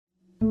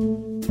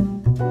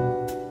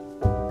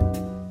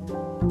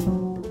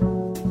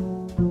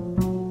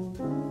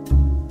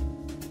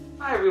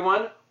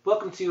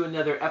to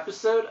another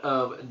episode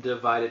of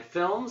Divided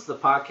Films, the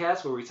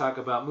podcast where we talk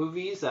about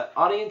movies that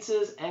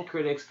audiences and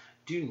critics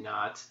do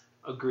not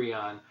agree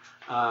on.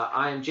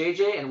 I'm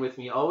JJ, and with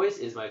me always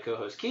is my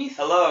co-host Keith.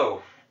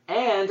 Hello.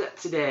 And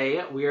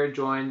today we are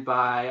joined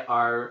by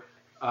our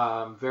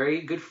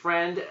very good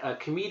friend,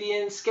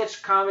 comedian,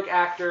 sketch comic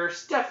actor,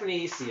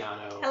 Stephanie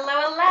Ciano.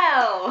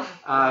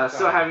 Hello.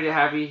 So happy to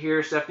have you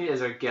here, Stephanie,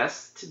 as our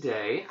guest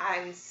today.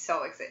 I'm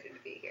so excited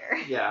to be here.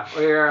 Yeah,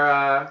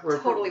 we're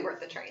totally worth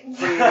the train.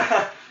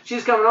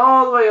 She's coming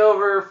all the way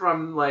over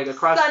from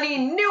across sunny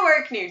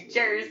Newark, New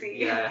Jersey.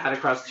 Yeah, had to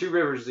cross 2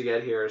 rivers to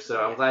get here,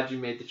 so I'm glad you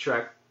made the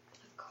trek.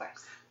 Of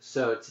course.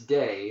 So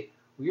today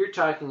we are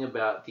talking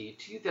about the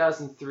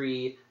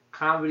 2003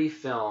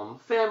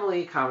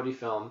 family comedy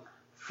film,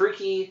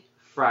 Freaky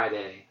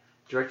Friday,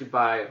 directed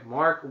by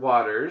Mark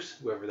Waters,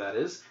 whoever that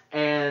is,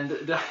 and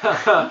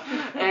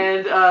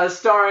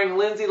starring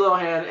Lindsay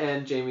Lohan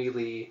and Jamie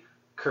Lee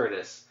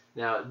Curtis.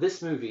 Now,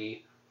 this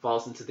movie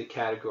falls into the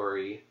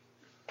category,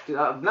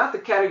 not the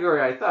category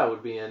I thought it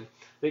would be in,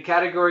 the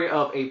category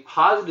of a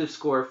positive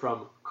score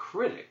from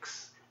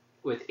critics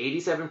with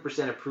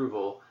 87%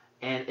 approval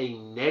and a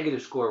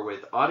negative score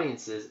with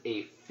audiences,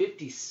 a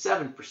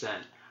 57%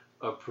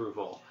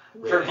 approval.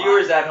 For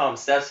viewers at home,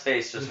 Steph's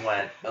face just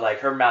went,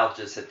 her mouth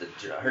just hit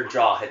her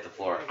jaw hit the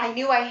floor. I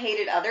knew I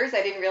hated others.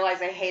 I didn't realize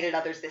I hated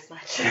others this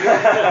much.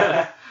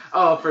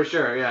 Oh, for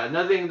sure, yeah.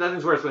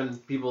 Nothing's worse when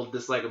people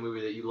dislike a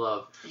movie that you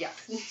love. Yes.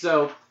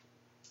 So,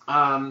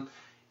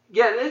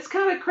 it's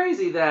kind of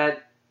crazy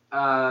that,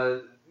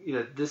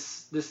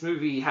 this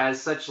movie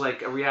has such,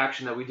 a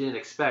reaction that we didn't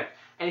expect.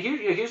 And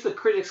here's the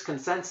critics'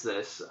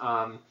 consensus.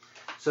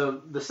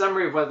 So, the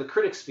summary of what the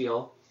critics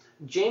feel.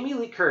 Jamie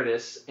Lee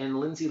Curtis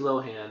and Lindsay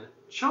Lohan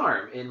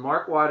charm in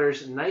Mark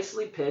Waters'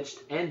 nicely pitched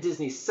and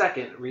Disney's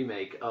second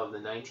remake of the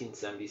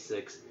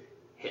 1976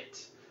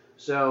 hit.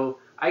 So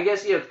I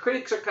guess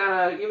critics are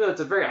kind of, even though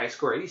it's a very high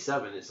score,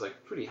 87 is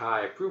pretty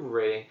high approval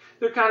rating.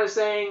 They're kind of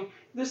saying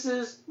this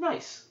is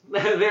nice.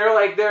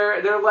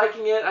 they're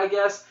liking it, I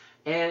guess.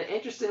 And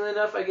interestingly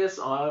enough, I guess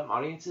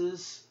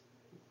audiences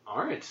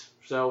aren't.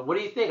 So what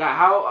do you think?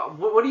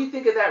 What do you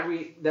think of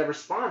that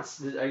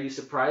response? Are you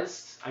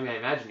surprised? I mean, I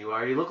imagine you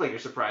are. You look like you're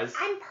surprised.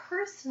 I'm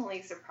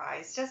personally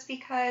surprised just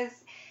because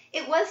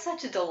it was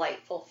such a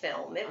delightful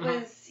film. It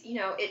was,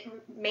 it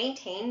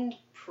maintained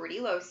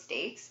pretty low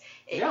stakes.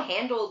 It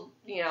handled,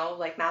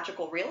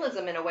 magical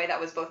realism in a way that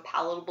was both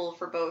palatable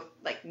for both,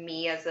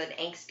 me as an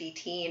angsty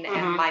teen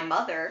and my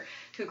mother,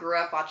 who grew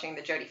up watching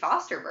the Jodie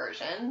Foster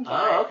version.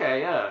 Oh,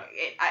 okay, yeah.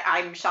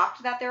 I'm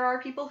shocked that there are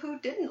people who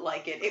didn't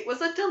like it. It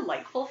was a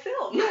delightful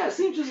film. Yeah, it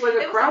seemed just like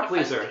a crowd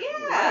pleaser.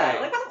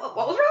 Yeah, right.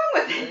 What was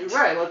wrong with it?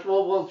 Right,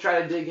 we'll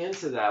try to dig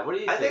into that. What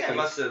do you think? I think I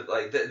must have,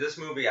 this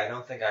movie, I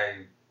don't think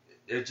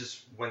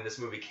when this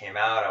movie came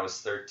out, I was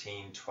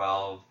 13,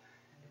 12.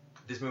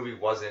 This movie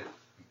wasn't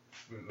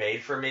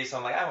made for me, so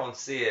I'm I won't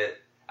see it.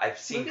 I've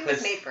seen clips.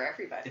 Was made for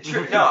everybody.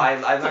 True. No, I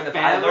learned the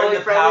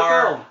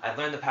power. I've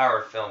learned the power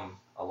of film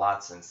a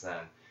lot since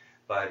then,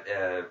 but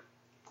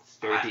it's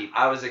very deep.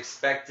 I was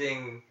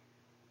expecting.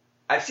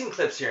 I've seen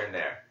clips here and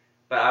there,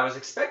 but I was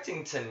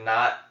expecting to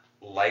not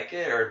like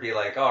it or be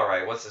all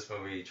right, what's this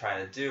movie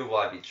trying to do? Will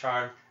I be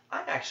charmed?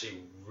 I'm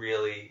actually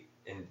really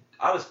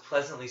I was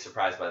pleasantly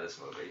surprised by this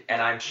movie,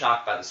 and I'm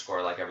shocked by the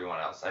score like everyone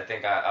else. I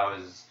think I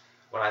was,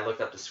 when I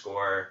looked up the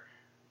score,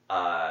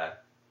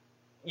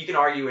 you can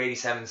argue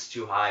 87's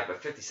too high,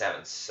 but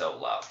 57's so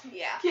low.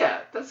 Yeah. Yeah,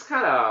 that's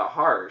kind of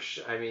harsh.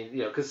 I mean,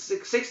 because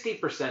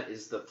 60%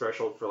 is the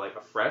threshold for a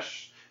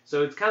fresh,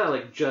 so it's kind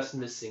of just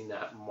missing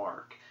that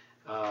mark.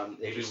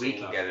 Maybe we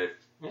can get it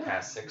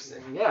past 60.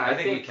 Yeah, I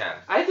think we can.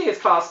 I think it's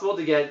possible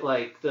to get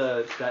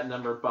that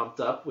number bumped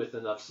up with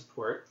enough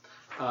support.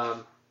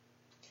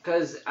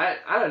 Because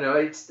I don't know,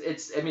 it's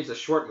a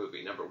short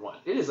movie, number one.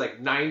 It is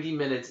 90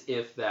 minutes,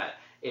 if that.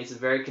 It's a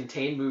very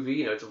contained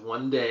movie. It's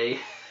one day.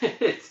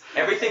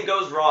 Everything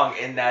goes wrong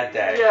in that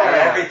day.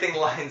 Yeah. Everything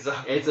lines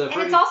up. It's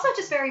also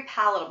just very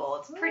palatable.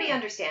 It's pretty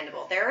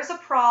understandable. There is a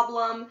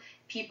problem.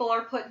 People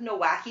are put in a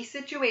wacky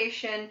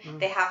situation.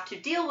 They have to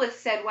deal with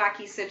said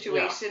wacky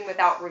situation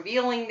without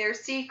revealing their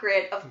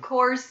secret. Of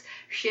course,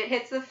 shit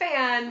hits the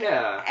fan.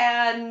 Yeah.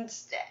 And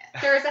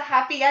there's a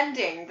happy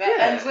ending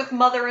that ends with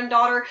mother and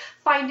daughter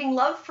finding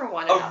love for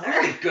one another.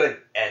 A really good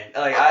end.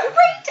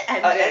 Great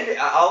ending.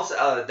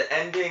 Also, the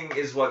ending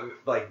is what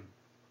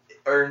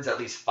earns at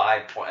least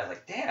 5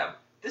 points. Damn,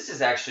 this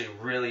is actually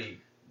really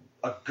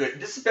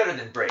this is better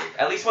than Brave.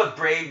 At least what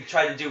Brave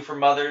tried to do for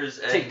mothers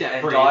and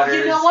daughters.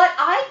 You know what?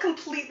 I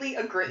completely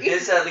agree.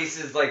 This at least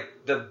is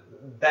the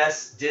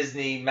best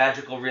Disney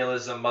magical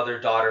realism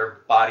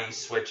mother-daughter body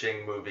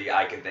switching movie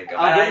I can think of.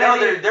 I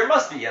know there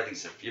must be at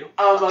least a few.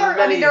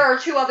 There are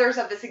 2 others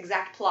of this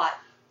exact plot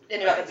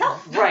in and of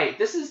itself. Right.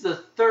 This is the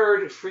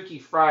third Freaky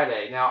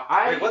Friday. Now,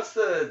 Wait, what's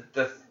the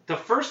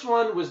first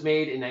one was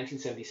made in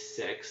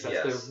 1976.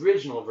 That's the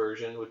original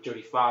version with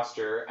Jodie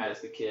Foster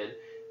as the kid.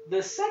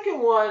 The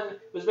second one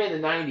was made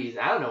in the 90s.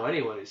 I don't know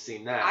anyone who's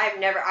seen that.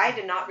 I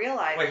did not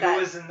realize that. Wait, who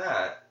was in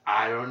that?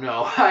 I don't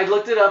know. I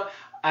looked it up.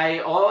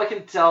 all I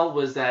can tell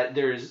was that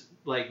there's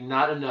like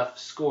not enough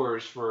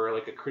scores for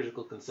like a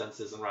critical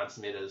consensus on Rotten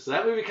Tomatoes. So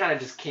that movie kind of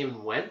just came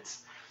and went.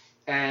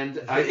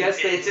 And I guess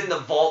it's in the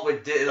vault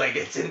with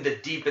it's in the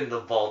deep in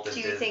the vault of Do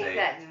you Disney.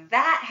 think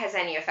that has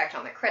any effect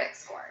on the critic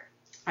score?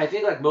 I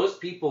think like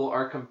most people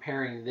are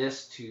comparing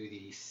this to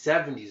the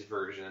 70s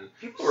version.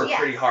 People were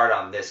pretty hard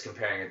on this,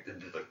 comparing it.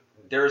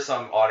 There are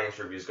some audience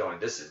reviews going,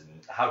 "This is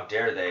how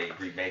dare they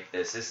remake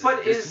this? This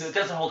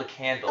doesn't hold a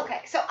candle."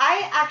 Okay, so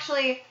I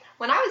actually,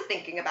 when I was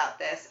thinking about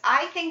this,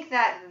 I think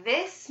that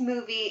this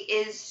movie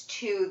is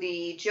to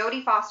the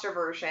Jodie Foster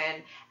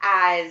version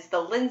as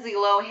the Lindsay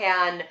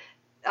Lohan.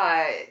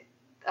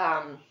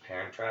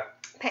 Parent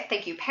Trap.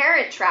 Thank you.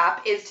 Parent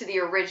Trap is to the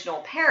original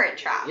Parent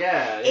Trap.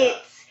 Yeah.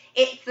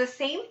 It's the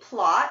same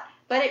plot,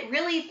 but it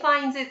really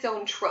finds its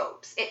own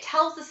tropes. It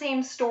tells the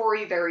same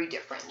story very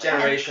differently.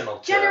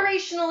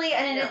 Generationally,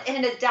 and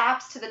it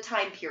adapts to the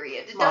time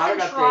period. It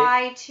doesn't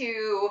try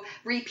to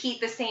repeat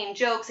the same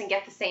jokes and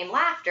get the same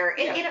laughter.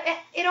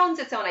 It owns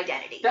its own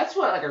identity. That's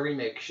what like a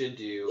remake should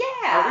do.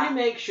 Yeah. A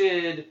remake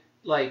should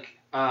like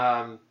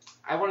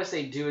I want to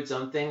say do its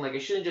own thing. Like it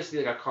shouldn't just be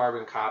like a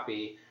carbon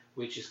copy,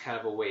 which is kind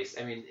of a waste.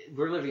 I mean,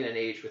 we're living in an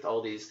age with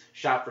all these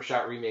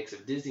shot-for-shot remakes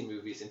of Disney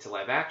movies into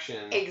live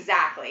action.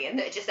 Exactly, and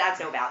it just adds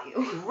no value.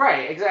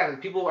 Right, exactly.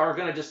 People are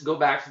going to just go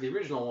back to the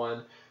original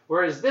one,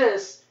 whereas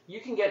this, you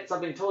can get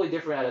something totally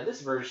different out of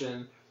this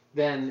version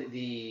than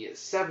the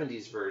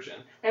 70s version.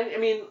 And, I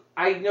mean,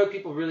 I know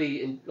people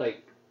really,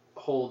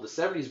 hold the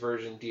 70s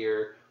version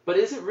dear, but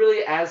is it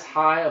really as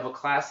high of a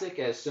classic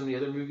as so many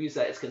other movies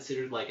that it's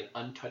considered, like, an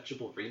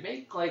untouchable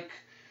remake? Like...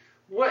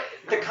 What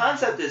the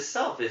concept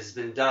itself has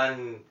been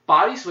done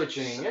body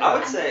switching. Yeah. I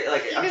would say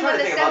I'm trying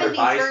to think of other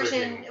body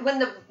switching. When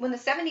the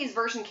 70s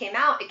version came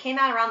out, it came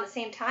out around the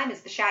same time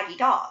as the Shaggy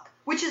Dog,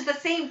 which is the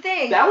same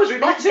thing. That was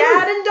remake too.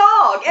 Dad and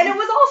dog, and it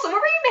was also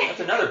a remake. That's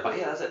another body.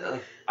 Yeah,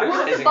 I'm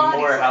realizing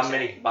more how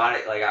many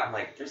body. Like I'm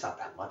like, there's not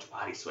that much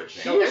body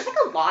switching. No, there's like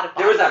a lot of.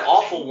 There was that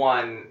awful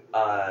one.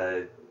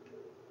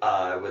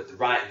 With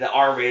Ryan, the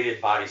R-rated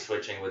body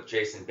switching with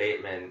Jason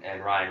Bateman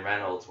and Ryan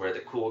Reynolds, where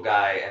the cool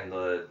guy and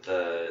the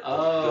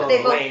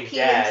they both Wayne pee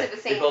dad, into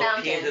the same they both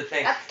fountain. pee into the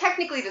thing. That's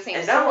technically the same.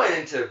 And story.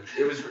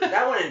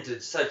 that went into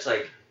such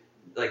like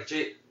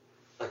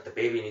the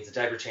baby needs a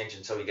diaper change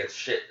and so he gets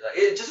shit.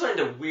 It just went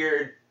into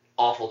weird,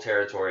 awful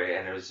territory,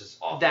 and it was just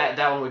awful. That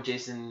one with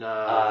Jason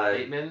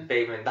Bateman.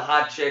 Bateman, the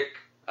hot chick.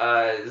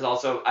 Is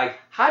also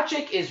Hot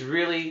Chick is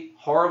really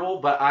horrible,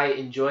 but I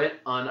enjoy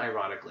it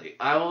unironically.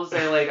 I will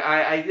say,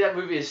 that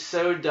movie is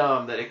so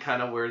dumb that it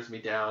kind of wears me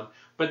down.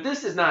 But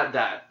this is not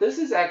that. This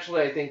is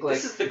actually, I think,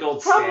 this is the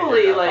gold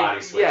probably standard of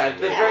body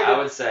switching. I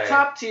would say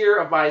top tier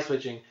of body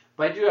switching.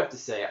 But I do have to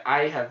say,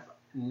 I have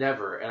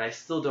never, and I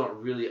still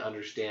don't really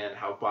understand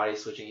how body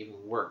switching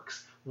even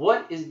works.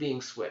 What is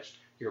being switched?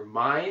 Your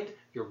mind,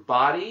 your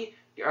body.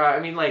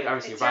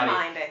 Obviously it's your body, your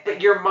mind, I think.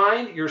 but your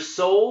mind, your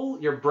soul,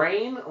 your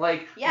brain,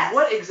 yes.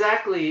 What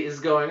exactly is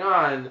going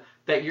on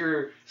that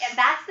you're? And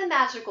that's the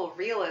magical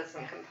realism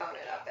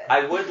component of it.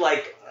 I would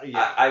like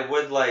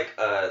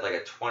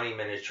a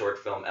 20-minute short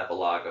film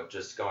epilogue of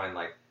just going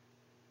like,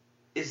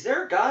 is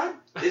there a God?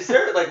 Is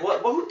there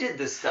who did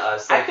this to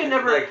us? I could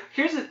never.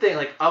 Here's the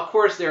thing, of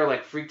course they're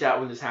freaked out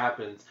when this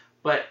happens,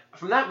 but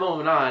from that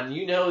moment on,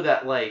 you know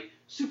that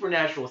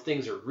supernatural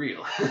things are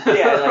real.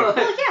 Yeah. Well,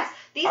 yes.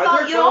 You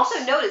also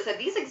notice that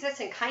these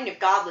exist in kind of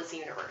godless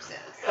universes.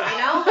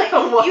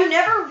 You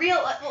never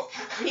realize.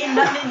 In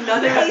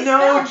none of these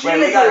films.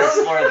 Wait, we gotta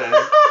explore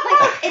this.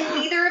 In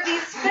neither of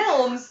these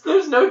films,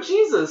 there's no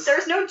Jesus.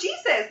 There's no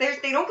Jesus.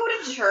 They don't go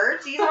to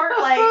church. These aren't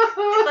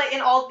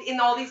in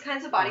all these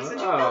kinds of body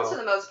switching films for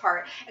the most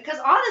part. Because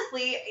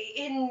honestly,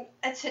 in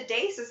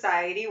today's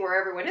society where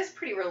everyone is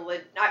pretty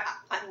religious,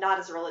 I'm not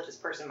as a religious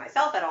person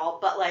myself at all,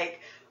 but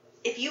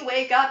if you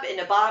wake up in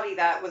a body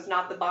that was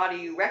not the body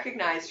you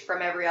recognized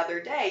from every other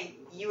day,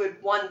 you would,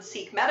 one,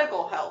 seek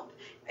medical help,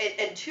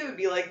 and two,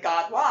 be like,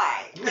 God,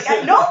 why?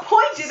 At no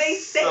point do they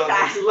say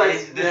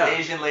that. This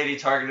Asian lady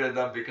targeted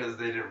them because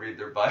they didn't read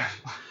their Bible.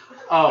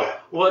 Oh,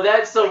 well,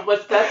 that's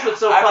what's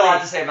so funny. I have a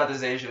lot to say about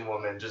this Asian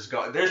woman.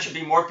 There should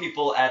be more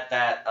people at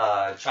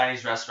that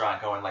Chinese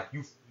restaurant going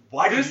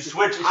why did you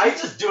switch?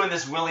 She's just doing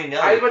this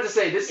willy-nilly. I was about to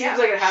say, this seems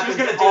like it happens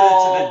She was going to do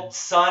it to the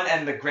son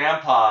and the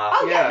grandpa.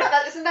 Oh, yeah.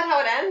 No, isn't that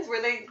how it ends?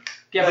 Where they...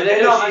 Yeah, but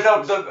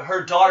then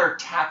her daughter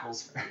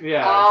tackles her.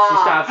 Yeah, she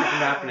stops it from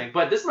happening.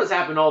 But this must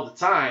happen all the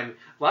time.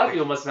 A lot of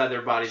people must have had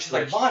their bodies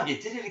switched. She's Mom, you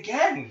did it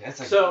again.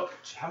 It's so,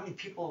 how many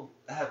people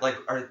have,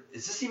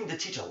 is this even to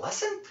teach a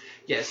lesson?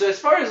 Yeah, so as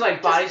far as,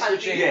 body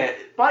switching...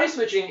 Body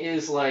switching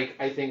is,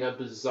 I think, a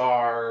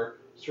bizarre...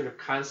 sort of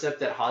concept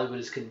that Hollywood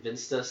has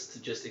convinced us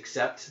to just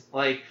accept.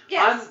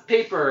 On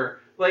paper,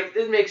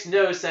 it makes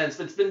no sense,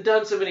 but it's been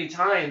done so many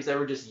times that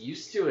we're just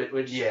used to it,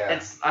 which,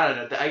 I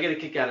don't know, I get a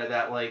kick out of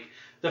that.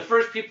 The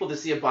first people to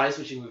see a body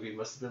switching movie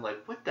must have been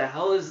like, what the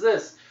hell is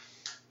this?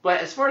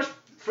 But as far as,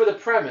 for the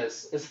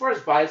premise, as far as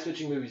body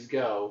switching movies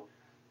go,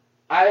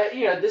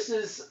 this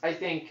is, I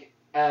think,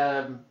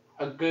 I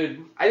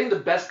think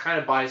the best kind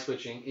of body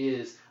switching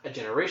is a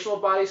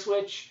generational body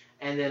switch,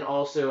 and then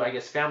also, I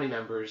guess, family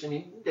members. I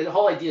mean, the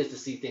whole idea is to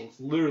see things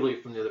literally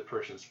from the other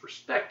person's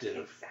perspective.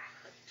 Exactly.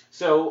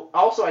 So,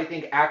 also, I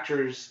think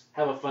actors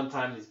have a fun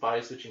time in these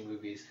body-switching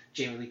movies.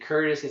 Jamie Lee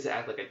Curtis gets to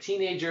act like a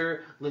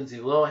teenager. Lindsay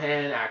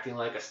Lohan acting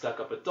like a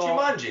stuck-up adult.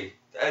 Jumanji.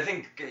 I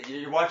think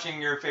you're watching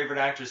your favorite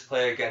actors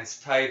play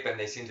against type, and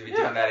they seem to be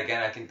doing that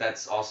again. I think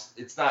that's also,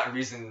 it's not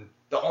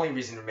the only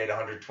reason it made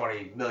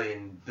 $120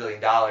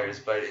 billion,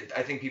 but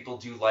I think people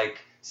do like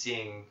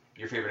seeing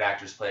your favorite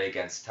actors play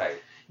against type.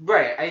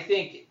 Right. I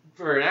think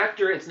for an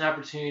actor, it's an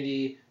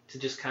opportunity to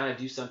just kind of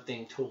do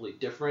something totally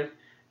different.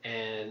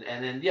 And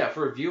then, yeah,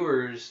 for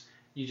viewers,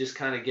 you just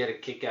kind of get a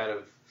kick out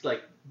of,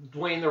 like,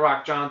 Dwayne "The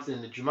Rock" Johnson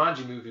in the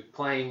Jumanji movie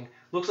playing,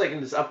 looks like in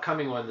this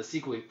upcoming one, the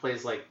sequel, he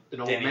plays, like, an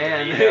old Danny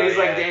man.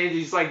 DeVito,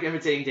 He's like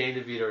imitating Danny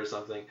DeVito or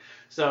something.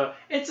 So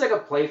it's like a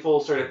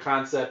playful sort of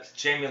concept.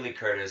 Jamie Lee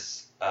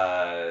Curtis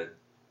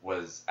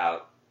was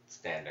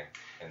outstanding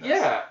in this.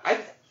 Yeah.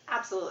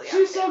 Absolutely.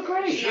 She's so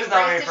great. She was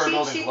nominated for a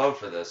Golden Globe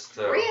for this,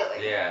 too.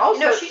 Really? Yeah.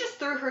 Also, she just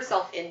threw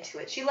herself into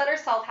it. She let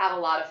herself have a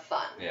lot of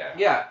fun. Yeah.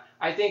 Yeah,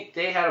 I think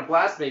they had a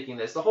blast making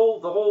this. The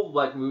whole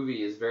like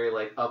movie is very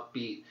like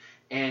upbeat,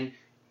 and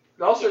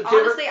also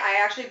honestly,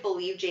 I actually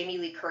believe Jamie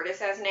Lee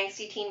Curtis as an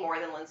angsty teen more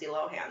than Lindsay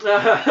Lohan.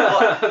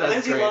 Well,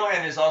 Lindsay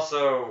Lohan is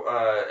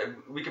also.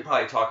 We could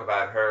probably talk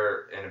about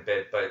her in a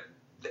bit, but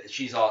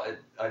she's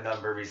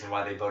another reason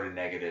why they voted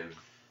negative.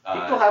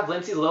 People have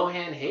Lindsay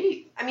Lohan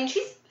hate. I mean,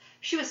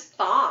 she was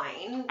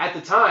fine. At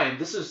the time,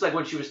 this was like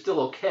when she was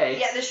still okay.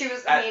 Yeah, she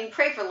was. I mean,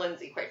 pray for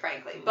Lindsay, quite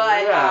frankly.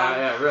 But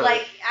really.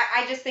 Like,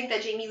 I just think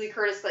that Jamie Lee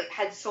Curtis like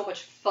had so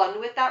much fun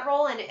with that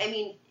role, and I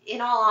mean,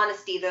 in all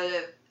honesty,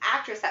 the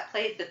actress that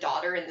plays the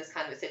daughter in this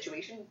kind of a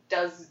situation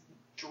does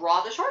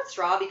draw the short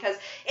straw because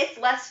it's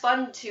less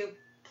fun to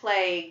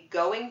play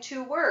going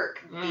to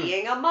work,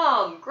 being a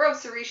mom,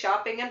 grocery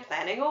shopping, and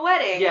planning a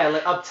wedding. Yeah,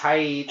 like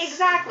uptight.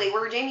 Exactly,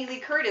 where Jamie Lee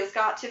Curtis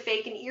got to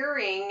fake an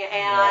earring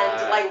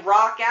and like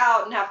rock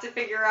out and have to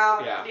figure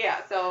out.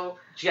 Yeah, so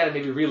she got to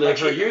maybe relive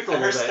her youth a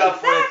little bit.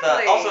 Stuff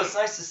with, also, it's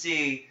nice to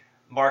see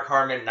Mark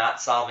Harmon not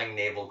solving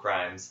naval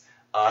crimes.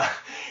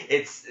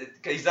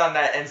 He's on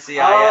that NCIS.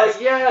 Oh,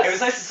 yes. It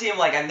was nice to see him,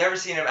 like, I've never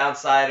seen him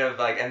outside of,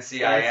 like,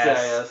 NCIS.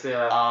 NCIS,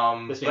 yeah.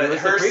 But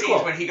her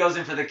scenes when he goes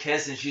in for the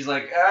kiss and she's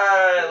like,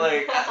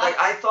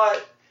 I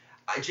thought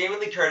Jamie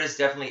Lee Curtis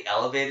definitely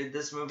elevated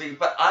this movie,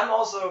 but I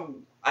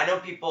know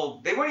people,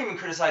 they weren't even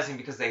criticizing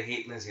because they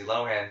hate Lindsay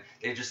Lohan.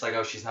 They're just like,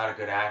 oh, she's not a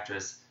good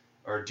actress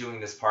or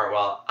doing this part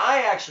well.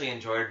 I actually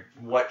enjoyed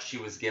what she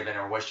was given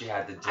or what she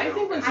had to do. I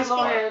think Lindsay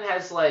Lohan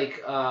has,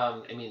 like,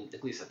 I mean,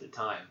 at least at the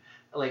time,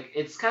 like,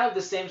 it's kind of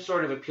the same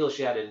sort of appeal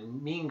she had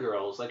in Mean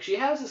Girls. Like, she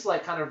has this,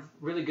 like, kind of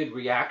really good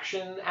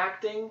reaction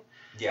acting.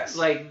 Yes.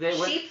 Like,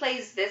 she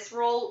plays this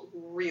role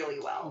really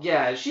well.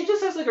 Yeah, she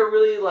just has, like, a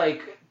really,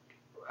 like,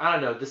 I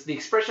don't know, the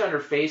expression on her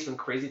face when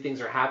crazy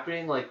things are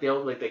happening, like,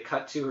 they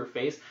cut to her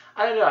face.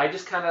 I don't know, I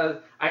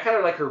kind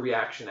of like her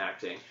reaction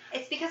acting.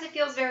 It's because it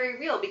feels very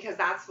real, because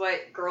that's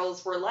what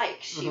girls were like.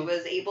 She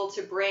was able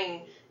to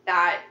bring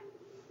that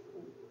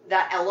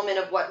element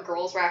of what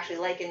girls were actually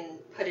like and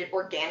put it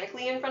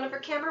organically in front of her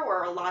camera,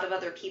 where a lot of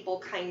other people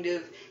kind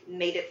of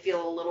made it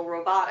feel a little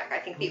robotic. I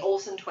think the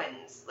Olsen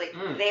twins, like,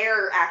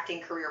 their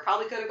acting career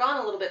probably could have gone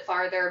a little bit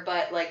farther,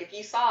 but, like, if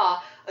you saw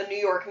A New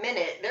York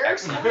Minute,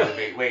 there's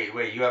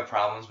Wait, you have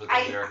problems with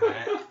The New York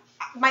Minute?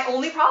 My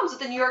only problems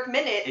with The New York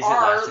Minute It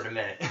are... lasted a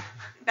minute.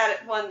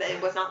 that one, that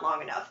it was not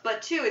long enough,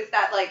 but two, it's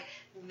that, like,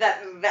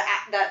 that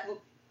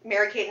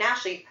Mary-Kate and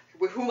Ashley,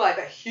 whom I'm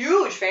a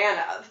huge fan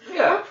of,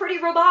 were pretty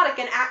robotic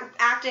and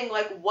acting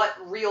like what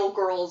real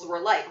girls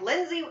were like.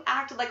 Lindsay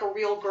acted like a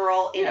real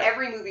girl in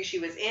every movie she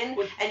was in,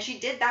 and she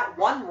did that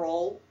one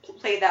role,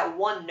 played that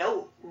one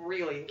note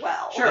really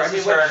well. Sure, this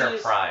is her in her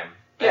prime.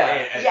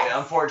 Yeah. Yes.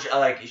 Unfortunately,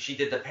 like, she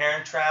did The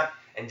Parent Trap,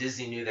 and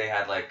Disney knew they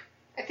had, like...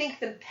 I think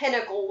the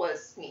pinnacle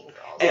was Mean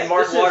Girls. And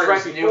Mark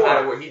Waters knew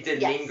how to... He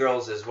did Mean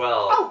Girls as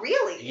well. Oh,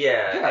 really?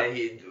 Yeah. And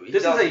he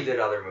did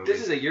other movies.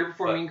 This is a year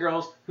before Mean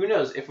Girls. Who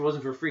knows? If it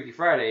wasn't for Freaky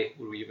Friday,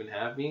 would we even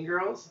have Mean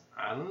Girls?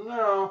 I don't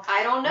know.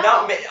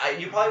 No,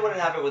 you probably wouldn't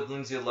have it with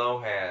Lindsay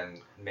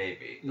Lohan,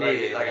 maybe.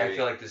 Maybe. I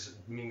feel like this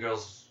Mean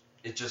Girls,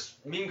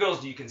 Mean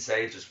Girls, you can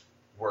say, it just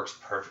works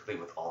perfectly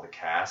with all the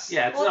cast.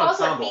 Yeah, it's an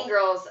ensemble. Also, Mean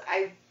Girls,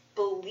 I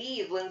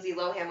believe Lindsay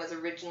Lohan was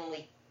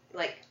originally,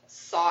 like,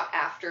 sought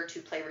after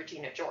to play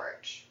Regina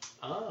George.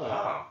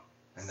 Oh.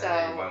 And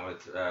then they went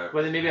with...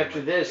 well, then maybe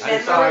after this...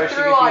 And then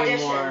through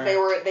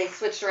auditions, they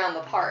switched around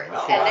the parts.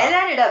 And it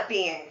ended up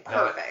being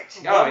perfect.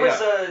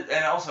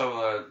 And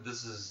also,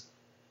 this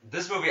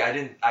movie,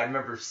 I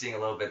remember seeing a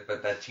little bit,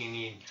 but that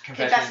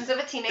Confessions of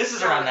a Teenage This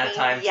is around that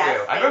time, too.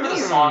 I remember the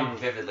song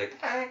vividly.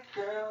 Hey,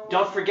 girl.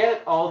 Don't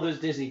forget all those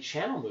Disney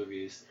Channel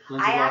movies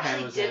Lindsay Lohan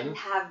actually was didn't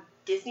have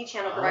Disney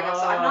Channel growing up,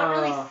 so I've not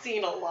really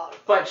seen a lot of them.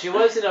 But she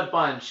was in a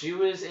bunch. She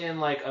was in,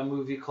 like, a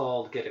movie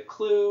called Get a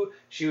Clue.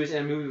 She was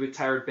in a movie with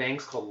Tyra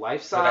Banks called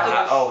Life Size.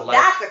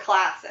 That's a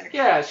classic.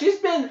 Yeah, she's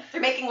been...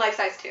 They're making Life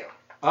Size too.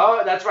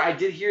 Oh, that's right. I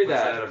did hear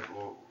that.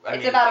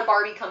 It's about a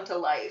Barbie come to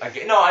life.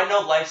 No, I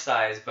know Life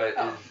Size, but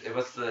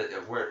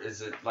where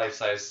is it Life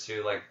Size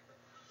to like?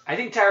 I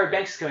think Tyra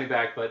Banks is coming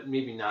back, but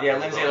maybe not. Yeah,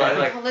 Lindsay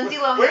Lohan. Lindsay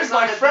Lohan. Where's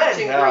my friend?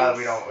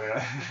 We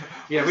don't.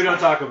 Yeah, we don't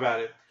talk about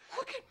it.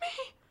 Look at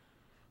me.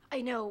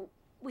 I know.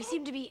 We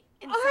seem to be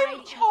inside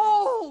each other. I'm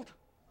old.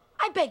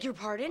 I beg your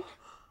pardon.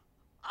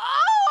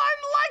 Oh,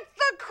 I'm like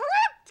the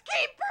Crypt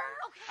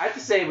Keeper. I have to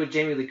say, with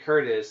Jamie Lee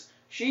Curtis,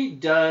 she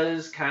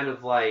does kind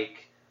of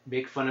like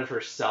make fun of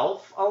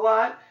herself a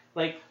lot.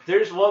 Like,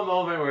 there's one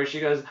moment where she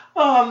goes,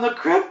 "Oh, I'm the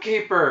Crypt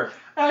Keeper."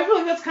 And I feel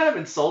like that's kind of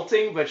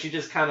insulting, but she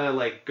just kind of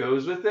like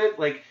goes with it.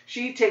 Like,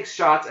 she takes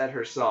shots at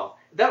herself.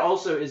 That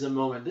also is a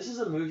moment. This is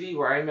a movie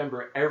where I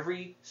remember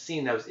every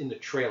scene that was in the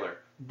trailer.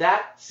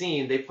 That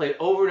scene they played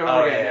over and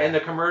over again in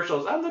the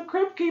commercials. I'm the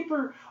Crypt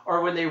Keeper,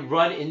 or when they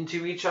run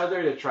into each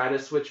other to try to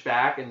switch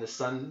back, and the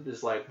son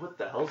is like, "What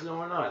the hell's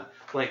going on?"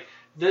 Like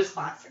this,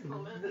 classic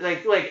moment.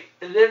 Like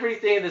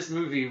everything in this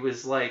movie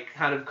was like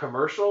kind of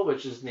commercial,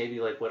 which is maybe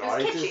like what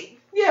audiences. Kitschy.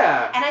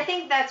 Yeah. And I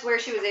think that's where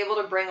she was able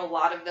to bring a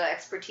lot of the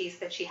expertise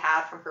that she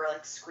had from her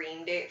like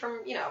Scream date,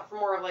 from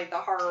more of like the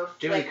horror.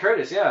 Jamie Lee like,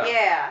 Curtis, yeah.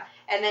 Yeah.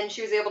 And then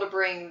she was able to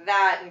bring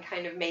that and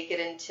kind of make it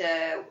into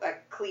a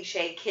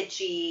cliche,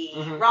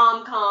 kitschy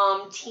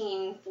rom-com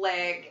teen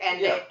flick,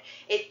 and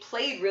it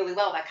played really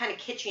well. That kind of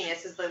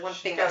kitschiness is the one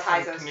thing that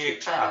ties those two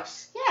kind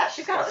of. Yeah,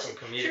 she's got some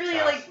comedic she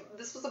really chops.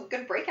 This was a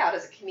good breakout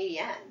as a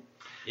comedian.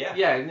 Yeah.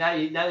 Yeah.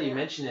 Now that you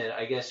mention it,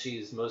 I guess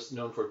she's most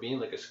known for being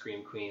like a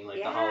scream queen, like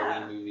the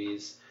Halloween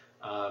movies.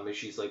 And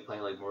she's like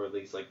playing like more of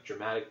these like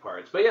dramatic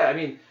parts. But yeah, I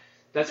mean.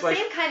 That's the why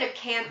same kind of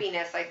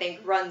campiness, I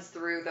think, runs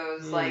through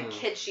those like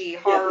kitschy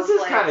horror flicks.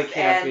 This is kind of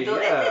campy.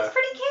 It's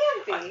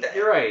pretty campy.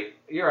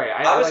 You're right.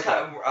 I was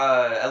kind of,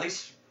 at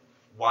least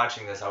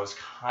watching this, I was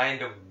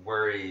kind of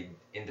worried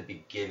in the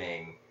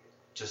beginning,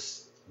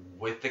 just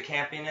with the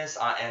campiness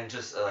and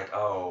just like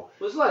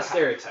there's a lot of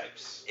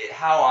stereotypes.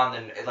 How on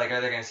the like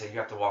are they gonna say you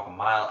have to walk a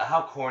mile?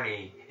 How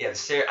corny? Yeah,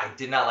 I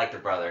did not like the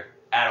brother.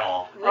 At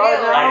all. Really?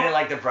 I didn't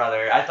like the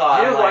brother. I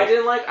thought. You know what I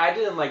didn't like? I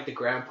didn't like the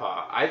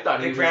grandpa. I thought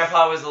the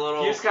grandpa was a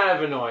little. He was kind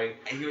of annoying.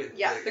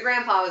 Yes, the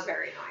grandpa was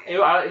very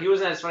annoying. He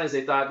wasn't as funny as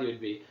they thought he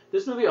would be.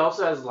 This movie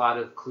also has a lot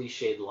of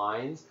cliched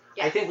lines.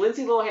 Yes. I think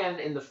Lindsay Lohan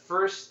in the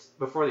first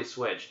before they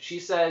switched, she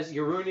says,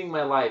 "You're ruining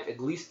my life"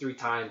 at least 3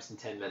 times in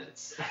 10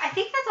 minutes. I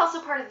think that's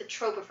also part of the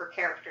trope of her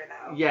character,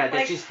 though. Yeah,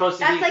 that she's supposed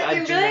to be. That's like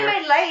you're ruining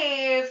my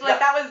life. Like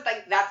that was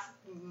like that's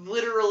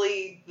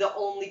literally the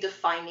only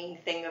defining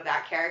thing of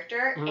that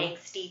character,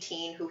 angsty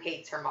teen who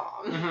hates her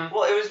mom.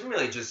 Well, it was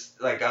really just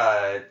like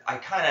I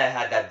kind of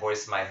had that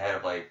voice in my head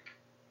of like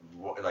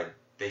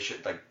they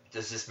should like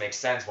does this make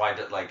sense? Why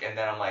did and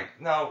then I'm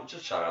like no,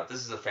 just shut up. This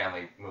is a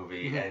family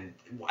movie, and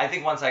I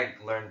think once I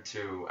learned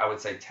to, I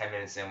would say 10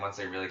 minutes in, once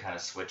they really kind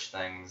of switch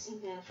things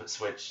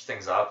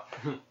up,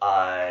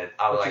 I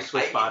was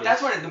like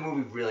that's when the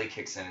movie really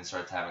kicks in and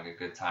starts having a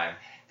good time.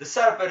 The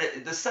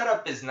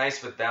setup is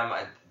nice with them.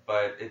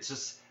 But it's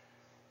just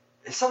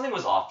something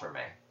was off for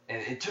me,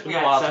 and it took me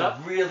a while to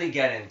really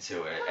get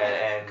into it.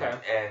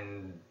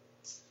 And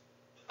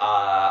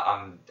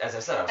as I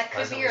said, I was that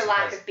could be your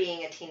lack of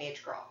being a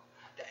teenage girl.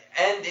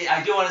 And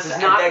I do want to say,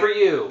 it's not for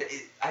you.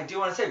 I do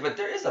want to say, but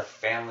there is a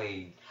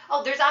family.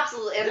 Oh, there's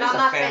absolutely. I'm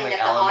not saying that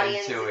the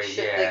audience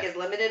is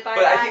limited by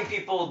that. But I think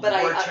people were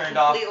turned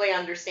off. I completely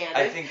understand.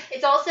 I think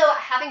it's also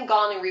having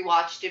gone and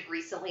rewatched it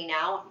recently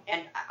now,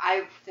 and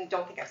I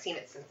don't think I've seen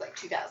it since like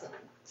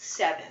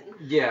 2007.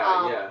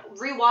 Yeah.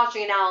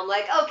 Rewatching it now, I'm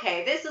like,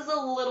 okay, this is a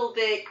little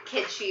bit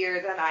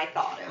kitschier than I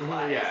thought it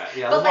was.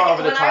 Yeah. But like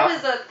when I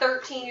was a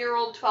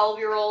 13-year-old,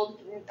 12-year-old,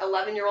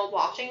 11-year-old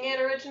watching it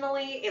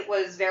originally, it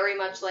was very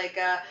much like,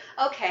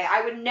 okay,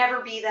 I would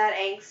never be that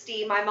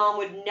angsty. My mom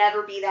would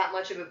never be that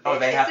much of a bitch. Oh,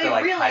 they have to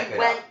like really hype it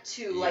went up.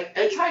 to like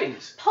the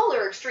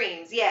polar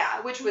extremes,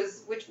 which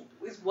was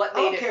what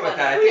made it okay fun. with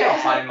that. I think I'll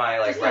find my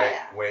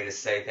way to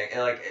say things.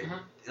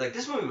 Like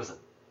this movie was a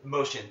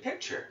motion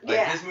picture.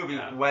 Like this movie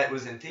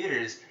was in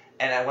theaters,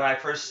 and when I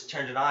first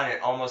turned it on,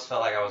 it almost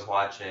felt like I was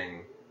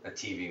watching a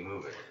TV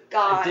movie.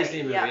 A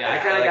Disney movie. I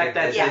kind of got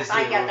that. Yes,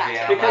 I get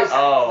that too. Because,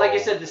 like you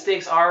said, the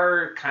stakes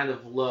are kind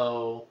of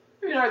low.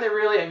 I mean, are they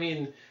really? I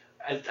mean,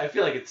 I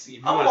feel like it's.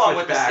 I'm along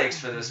with the stakes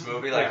for this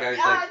movie.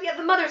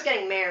 The mother's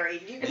getting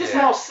married. It's a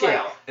small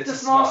scale. It's a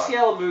small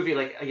scale movie.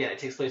 Like again, it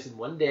takes place in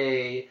one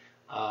day.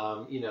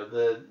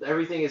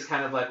 Everything is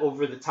kind of like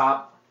over the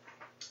top.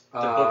 The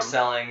book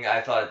selling,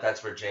 I thought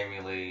that's where Jamie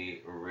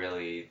Lee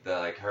really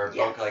her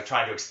book, like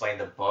trying to explain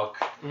the book.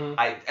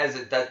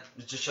 That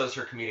just shows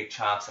her comedic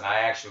chops, and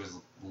I actually was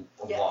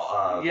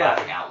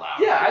laughing out loud.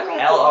 Yeah, I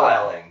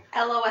LOLing.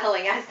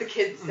 LOLing, as the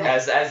kids say.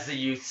 As the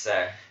youth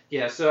say.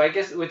 Yeah, so I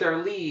guess with our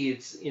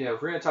leads,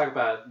 if we're gonna talk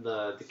about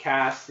the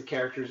cast, the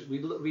characters,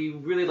 we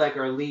really like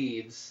our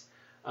leads.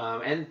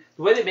 And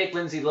the way they make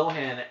Lindsay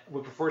Lohan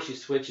before she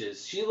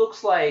switches, she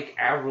looks like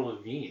Avril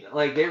Lavigne.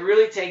 Like they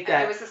really take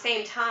that. It was the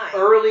same time.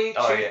 Early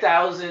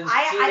 2000s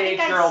teenage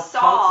girl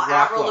punk rock. I saw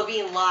Avril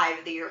Lavigne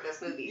live the year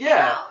this movie came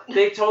out.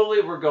 They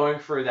totally were going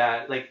for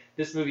that. Like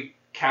this movie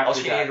captured. All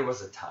she needed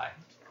was a tie.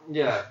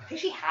 Yeah. I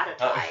think she had a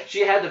tie.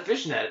 She had the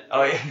fishnet.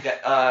 Oh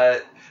yeah.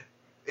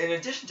 In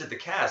addition to the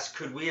cast,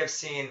 could we have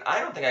seen? I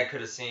don't think I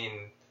could have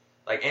seen.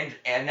 Like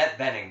Annette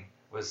Bening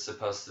was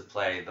supposed to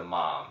play the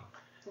mom,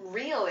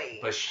 Really?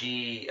 but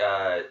she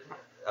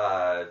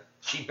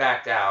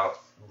backed out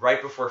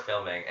right before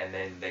filming, and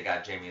then they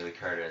got Jamie Lee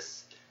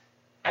Curtis.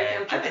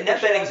 And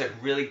Annette Bening's a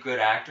really good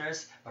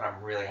actress, but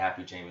I'm really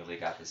happy Jamie Lee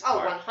got this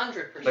part.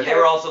 100%. But they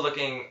were also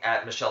looking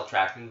at Michelle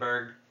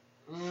Trachtenberg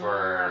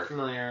for. Not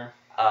familiar.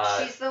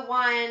 She's the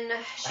one.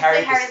 She's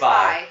Harriet Harriet the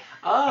Spy.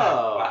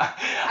 Oh.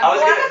 I'm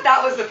glad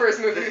that was the first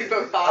movie we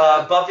both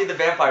thought of. Buffy the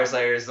Vampire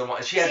Slayer is the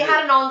one. She had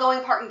an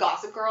ongoing part in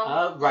Gossip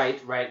Girl.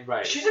 Right.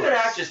 She's a good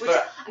actress,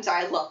 but I'm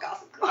sorry, I love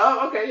Gossip Girl.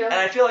 Oh, okay, yeah. And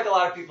I feel like a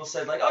lot of people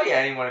said like, oh yeah,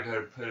 anyone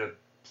could have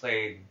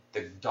played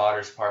the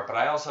daughter's part, but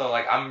I also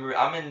like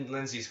I'm in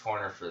Lindsay's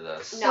corner for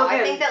this. No, I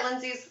think that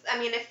Lindsay's. I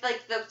mean, if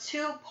like the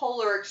two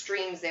polar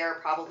extremes there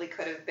probably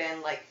could have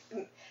been like.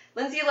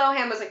 Lindsay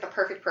Lohan was like the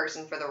perfect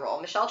person for the role.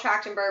 Michelle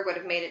Trachtenberg would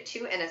have made it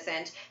too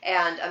innocent,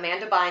 and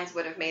Amanda Bynes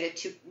would have made it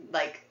too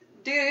like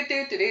like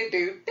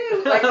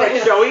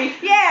showy.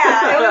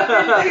 Yeah, it would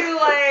have been too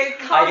like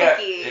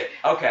comic-y.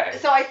 Okay.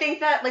 So I think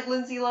that like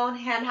Lindsay Lohan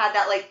had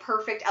that like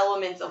perfect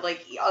elements of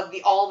like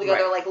all the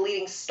other like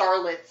leading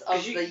starlets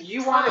of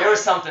there was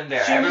something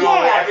there. Everyone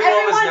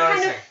was kind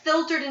noticing. of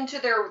filtered into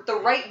the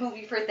right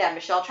movie for them.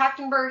 Michelle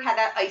Trachtenberg had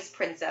that Ice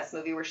Princess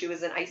movie where she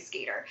was an ice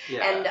skater,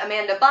 and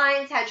Amanda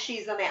Bynes had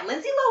She's the Man.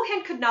 Lindsay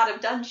Lohan could not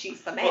have done She's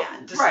the Man.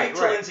 Well, to speak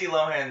to Lindsay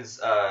Lohan's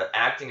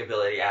acting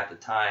ability at the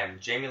time,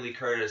 Jamie Lee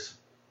Curtis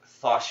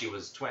thought she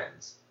was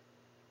twins.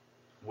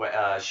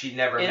 She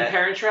never met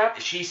Parent Trap.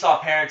 She saw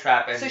Parent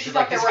Trap, and so she she's thought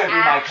like, "This is they gonna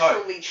were be my car."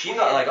 actually She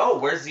twins. thought like, "Oh,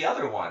 where's the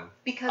other one?"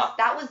 Because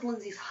that was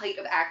Lindsay's height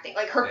of acting.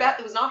 Like her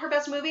it was not her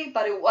best movie,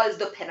 but it was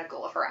the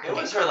pinnacle of her acting.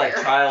 It was her like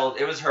child.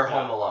 It was her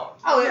Home Alone.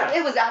 Oh,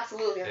 it was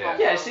absolutely her Home Alone.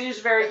 Yeah, she's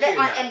very cute.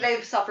 And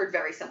they've suffered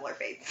very similar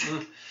fates.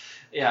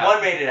 Yeah.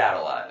 One made it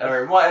out alive.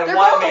 Or one They're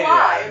both made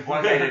alive. it out.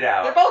 One made it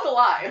out. They're both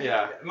alive.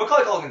 Yeah.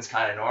 Macaulay Culkin's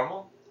kind of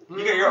normal.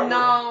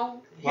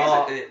 No.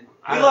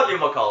 We love you,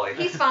 Macaulay.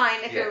 He's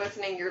fine. If you're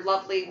listening, you're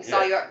lovely. We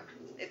saw you.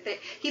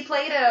 He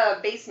played a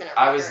basement at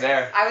I was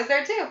there. I was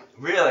there too.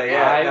 Really?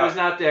 Yeah. I was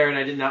not there, and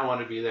I did not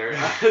want to be there.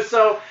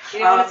 So. You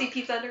didn't want to see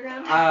Pizza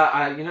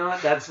Underground? You know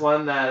what? That's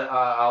one that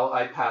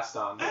I passed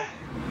on.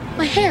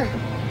 My hair,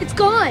 it's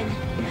gone.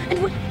 And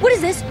what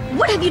is this?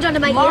 What have you done to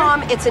my ear?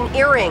 Mom, it's an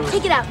earring.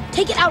 Take it out.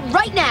 Take it out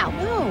right now.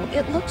 No,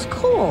 it looks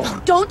cool.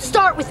 Don't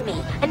start with me.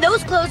 And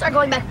those clothes are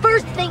going back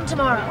first thing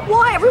tomorrow.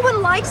 Why?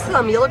 Everyone likes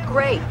them. You look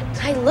great.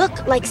 I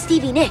look like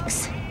Stevie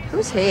Nicks.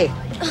 Who's he?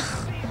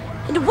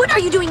 And what are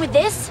you doing with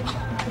this?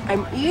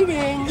 I'm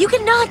eating. You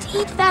cannot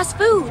eat fast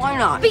food. Why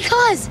not?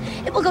 Because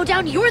it will go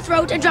down your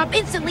throat and drop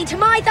instantly to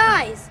my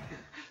thighs.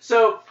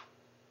 So,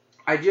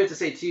 I do have to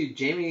say, too,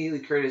 Jamie Lee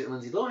Curtis and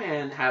Lindsay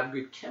Lohan have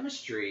good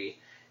chemistry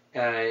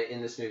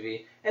in this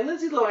movie. And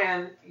Lindsay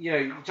Lohan,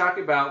 you talk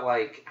about,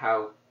 like,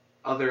 how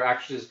other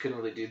actresses couldn't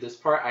really do this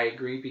part. I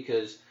agree,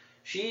 because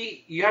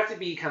you have to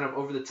be kind of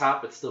over the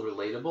top but still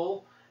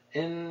relatable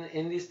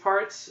in these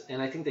parts,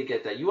 and I think they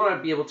get that. You want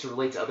to be able to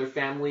relate to other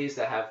families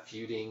that have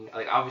feuding.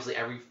 Like, obviously,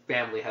 every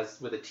family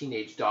with a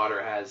teenage daughter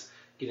has,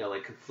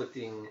 like,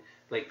 conflicting,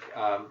 like,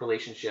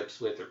 relationships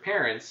with their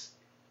parents.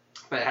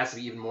 But it has to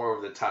be even more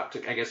over the top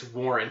to, I guess,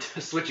 warrant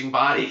switching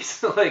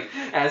bodies. Like,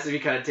 it has to be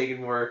kind of taken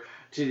more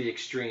to the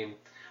extreme.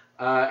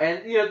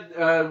 And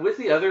with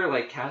the other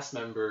like cast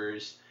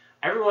members,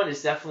 everyone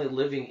is definitely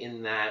living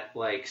in that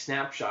like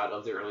snapshot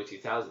of the early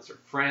 2000s. They're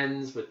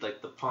friends with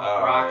like the punk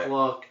rock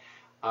look.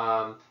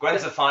 Gwen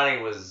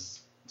Stefani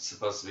was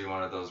supposed to be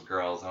one of those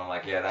girls, and I'm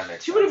like, yeah, that makes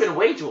sense. She would have been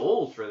way too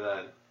old for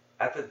that.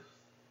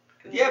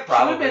 Yeah,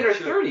 probably. She would have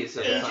been in her 30s.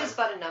 Age is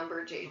but a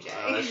number, JJ.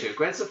 That's true.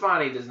 Gwen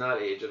Stefani does not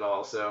age at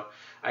all, so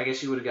I guess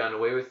she would have gotten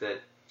away with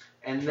it.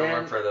 And then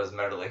work for those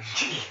meddling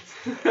kids.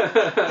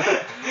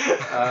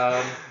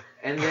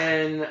 And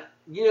then,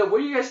 what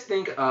do you guys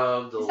think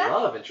of the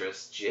love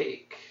interest,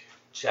 Jake?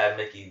 Chad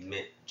Mickey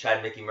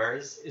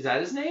Murs? Is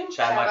that his name?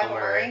 Chad Michael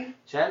Murray.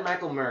 Chad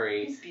Michael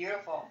Murray. He's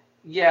beautiful.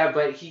 Yeah,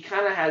 but he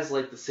kind of has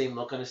like the same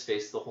look on his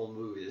face the whole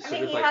movie.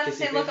 He has the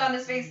same look on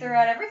his face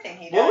throughout everything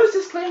he does. What was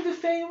his claim to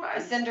fame?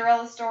 A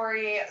Cinderella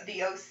Story,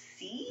 The OC?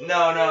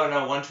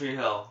 No, One Tree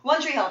Hill.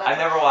 One Tree Hill, that's I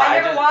never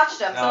watched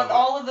them, so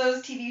all of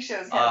those TV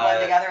shows kind of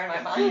blend together in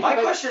my mind. My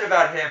question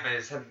about him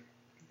is,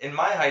 in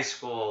my high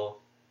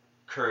school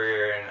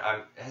career,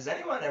 and has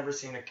anyone ever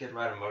seen a kid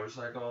ride a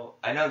motorcycle?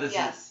 I know this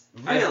is...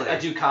 Really? A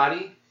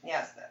Ducati?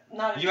 Yes.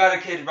 You had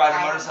a kid ride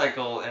a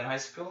motorcycle in high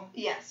school?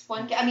 Yes.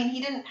 One kid. I mean, he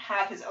didn't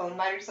have his own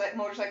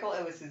motorcycle.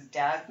 It was his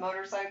dad's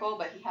motorcycle,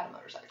 but he had a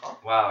motorcycle.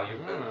 Wow, you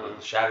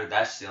shattered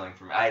that ceiling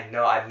for me. I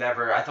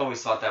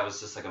always thought that was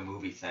just like a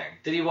movie thing.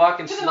 Did he walk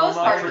in slow-mo? For the most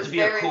part, it was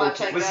very much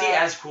like Was he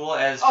as cool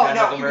as Chad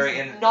Michael Murray?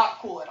 He was not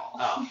cool at all.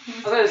 Oh. I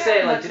was going to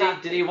say,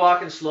 like, did he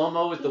walk in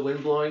slow-mo with the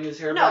wind blowing his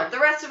hair back? No,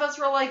 the rest of us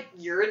were like,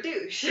 you're a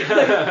douche. Like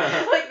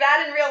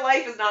that in real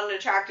life is not an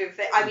attractive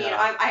thing. I mean,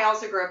 I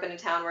also grew up in a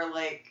town where,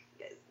 like,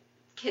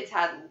 kids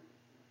had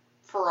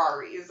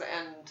Ferraris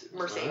and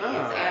Mercedes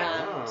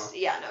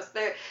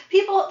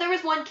Oh. there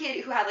was one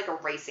kid who had like a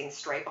racing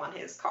stripe on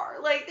his car.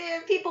 Like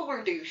people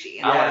were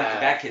douchey. I want to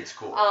that kid's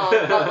cool.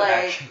 But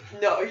like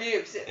no,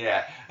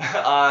 yeah.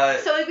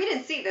 So like, we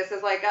didn't see this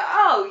as like,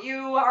 oh,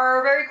 you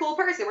are a very cool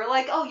person. We're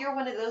like, oh, you're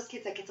one of those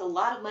kids that gets a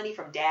lot of money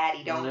from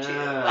daddy, don't you?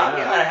 I'm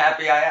kind of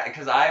happy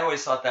because I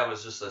always thought that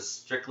was just a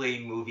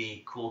strictly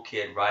movie cool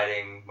kid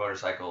riding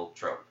motorcycle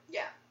trope.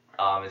 Yeah.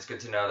 It's good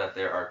to know that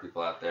there are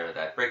people out there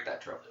that break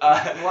that trope.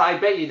 Well, I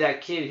bet you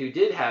that kid who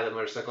did have the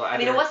motorcycle. I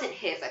mean, it wasn't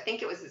his. I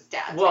think it was his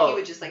dad's. Well, but he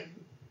would just like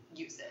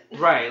use it.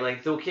 Right,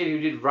 like the kid who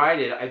did ride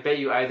it. I bet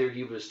you either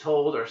he was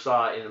told or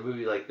saw in a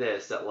movie like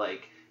this that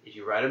like if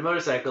you ride a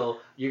motorcycle,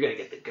 you're gonna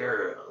get the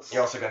girls.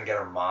 You're also gonna get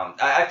her mom.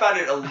 I found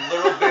it a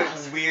little bit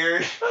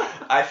weird.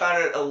 I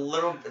found it a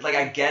little like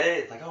I get it.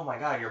 It's like, oh my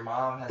god, your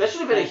mom has that should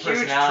have been a huge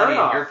personality.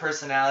 turnoff. Your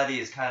personality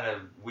is kind of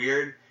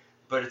weird,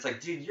 but it's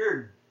like, dude,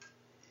 you're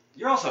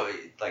also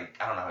like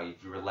I don't know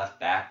if you were left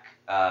back,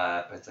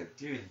 but it's like,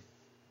 dude,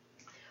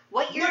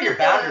 what year know your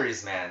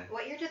boundaries, man.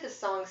 What year did the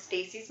song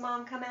 "Stacy's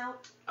Mom" come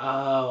out?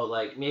 Oh,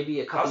 like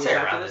maybe a couple I would say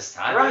years around after this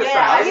time. Around this Yeah,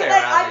 time. I I'd mean, say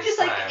like around I'm just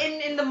this like time.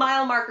 in the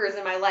mile markers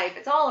in my life.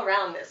 It's all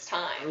around this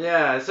time.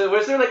 Yeah. So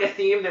was there like a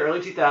theme in the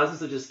early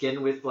 2000s of just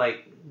getting with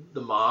like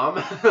the mom?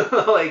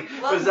 Like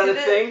was that a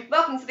thing?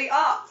 Welcome to the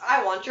aughts.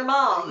 I want your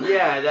mom.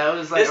 Yeah, that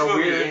was like This a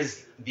movie weird.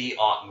 is the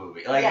aught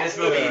movie. Like Yes,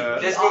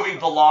 this it movie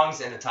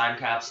belongs in a time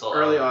capsule.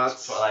 Early of,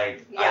 aughts.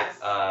 Like Yes.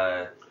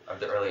 of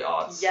the early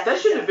aughts. Yes. That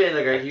should have been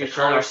like a The huge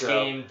color turnoff, though.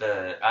 scheme,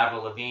 the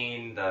Avril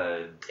Lavigne,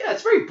 the Yeah,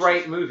 it's a very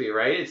bright movie,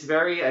 right? It's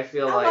very. I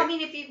feel No, like. I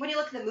mean, when you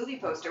look at the movie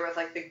poster with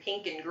like the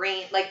pink and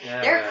green, like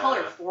Yeah. they're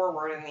color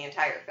forward in the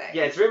entire thing.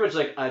 Yeah, it's very much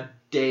like a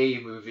day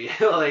movie.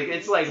 Like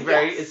it's like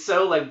very, Yes. it's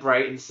so like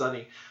bright and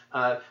sunny.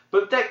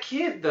 But that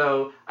kid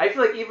though, I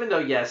feel like even though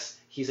yes,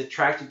 he's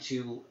attracted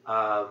to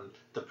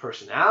the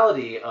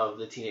personality of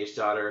the teenage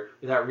daughter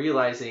without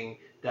realizing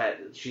that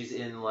she's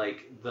in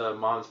like the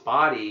mom's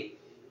body,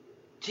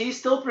 he's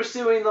still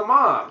pursuing the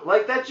mom.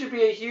 Like that should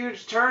be a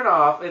huge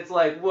turnoff. It's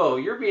like, whoa,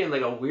 you're being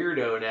like a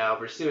weirdo now,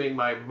 pursuing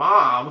my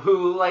mom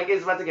who like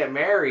is about to get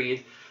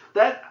married.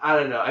 That I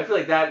don't know. I feel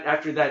like that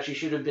after that she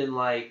should have been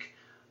like,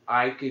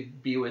 I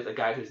could be with a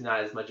guy who's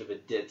not as much of a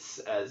ditz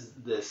as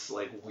this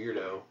like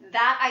weirdo.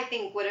 That I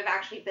think would have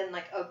actually been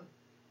like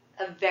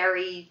a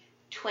very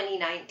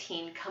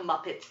 2019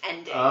 comeuppance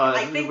ending.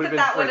 I think would've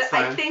that been would. first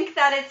I time. think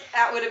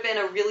that would have been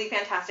a really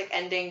fantastic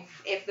ending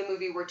if the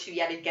movie were to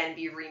yet again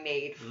be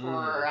remade for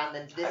around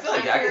this I feel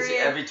like time I could see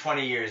period. every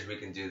 20 years we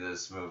can do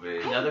this movie.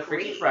 Another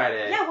agree. Freaky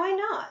Friday. Yeah, why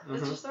not?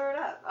 Let's Mhm. just throw it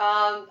up.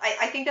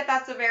 I think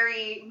that's a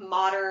very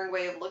modern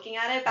way of looking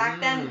at it. Back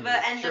then,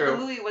 the end true. of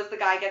the movie was the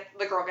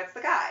girl gets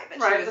the guy that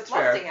Right, she was that's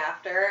fair. lusting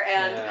after,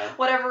 and Yeah.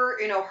 whatever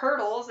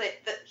hurdles that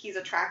he's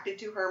attracted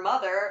to her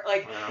mother.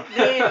 Like Wow.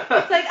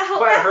 it's like oh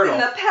Quite a that's hurdle. in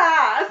the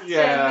past.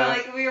 Yeah. And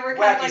like we were kind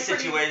Wacky of like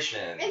pretty-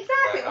 situation.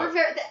 Exactly. Right, We're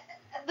very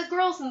the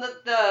girls in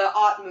the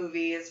aught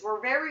movies were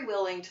very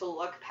willing to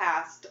look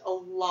past a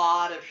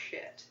lot of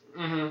shit.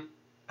 Mm-hmm.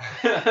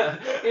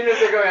 Even if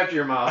they're going after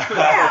your mom.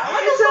 Yeah,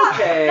 like a it's lot.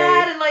 okay.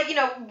 That and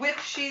like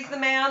with She's the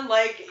Man,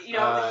 like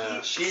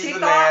She's she the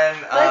thought,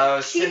 Man,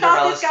 like, she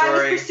thought Cinderella this guy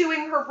story. was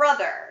pursuing her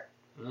brother.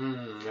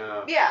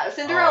 No. Yeah,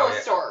 Cinderella Oh, yeah.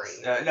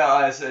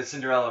 story.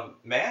 Cinderella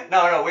Man?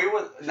 No, we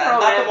were Cinderella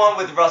not Man. the one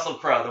with Russell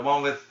Crowe, the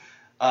one with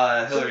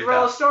Hilary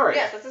Cinderella Duff. story.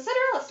 Yes, it's a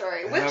Cinderella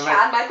story with Remember-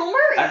 Chad Michael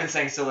Murray. I've been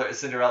saying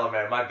Cinderella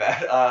Man, my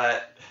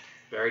bad.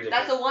 Very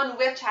different. That's the one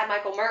with Chad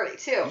Michael Murray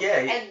too. Yeah,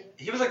 and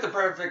he was like the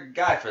perfect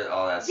guy for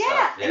all that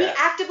yeah, stuff. and he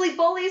actively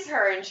bullies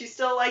her, and she's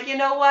still like, you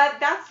know what?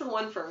 That's the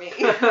one for me.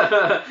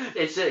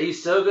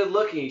 He's so good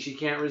looking, she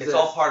can't resist. It's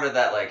all part of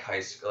that like high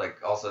school. Like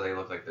also they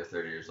look like they're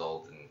 30 years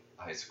old in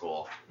high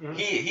school. Mhm.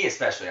 He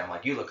especially. I'm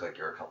like, you look like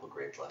you're a couple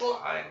grades left Well,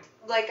 behind.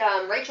 Like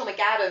Rachel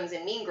McAdams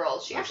in Mean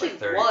Girls, she Looks actually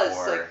like was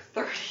 34. like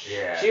 30.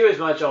 Yeah. She was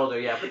much older,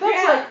 yeah. But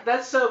that's Yeah. like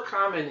that's so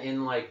common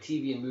in like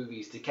TV and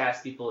movies to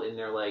cast people in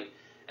their like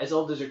as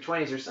old as their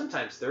 20s or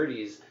sometimes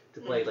 30s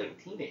to play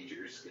like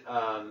teenagers.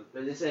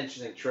 But it's an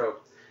interesting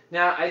trope.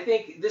 Now I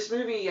think this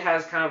movie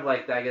has kind of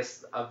like I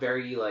guess a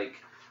very like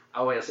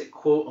I want to say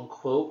quote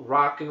unquote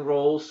rock and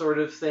roll sort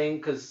of thing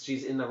because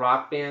she's in the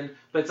rock band,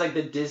 but it's like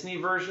the Disney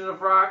version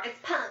of rock. It's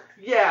punk.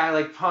 Yeah,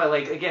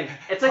 like again,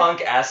 it's like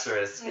Punk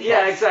asterisk. yeah,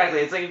 Yes.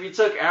 exactly. It's like if you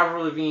took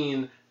Avril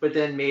Lavigne but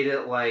then made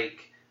it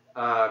like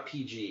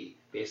PG,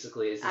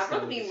 basically. Is this Avril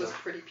kind of Lavigne was so-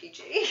 pretty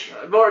PG.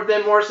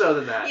 more so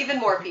than that. Even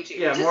more PG.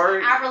 Yeah, Just more-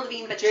 Avril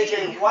Lavigne, but JJ,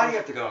 cheating. why do you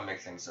have to go and make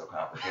things so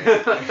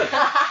complicated?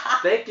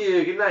 Thank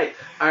you. Good night.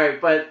 All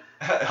right, but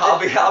I'll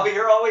be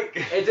here all week.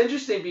 it's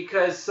interesting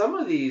because some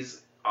of these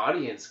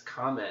audience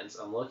comments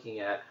I'm looking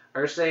at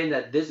are saying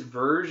that this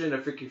version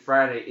of Freaky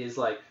Friday is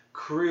like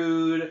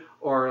crude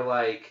or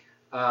like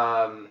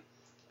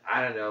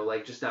I don't know,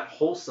 like just not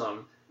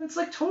wholesome. It's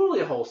like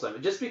totally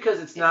wholesome. Just because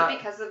it's Is not it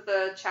because of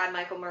the Chad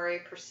Michael Murray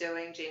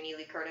pursuing Jamie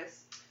Lee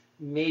Curtis?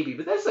 maybe,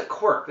 but that's a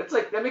quirk. That's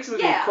like that makes the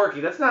movie Yeah. quirky.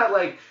 That's not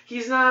like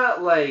he's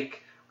not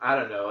like I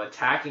don't know,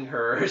 attacking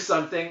her or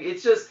something.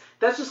 It's just,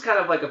 that's just kind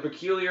of like a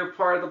peculiar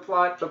part of the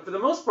plot. But for the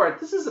most part,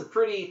 this is a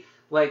pretty,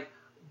 like,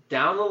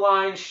 down the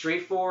line,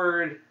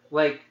 straightforward,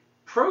 like,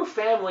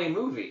 pro-family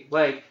movie.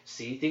 Like,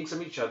 see things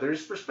from each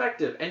other's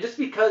perspective. And just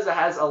because it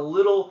has a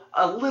little,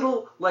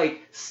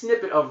 like,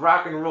 snippet of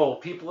rock and roll,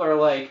 people are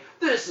like,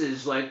 this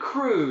is, like,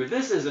 crude.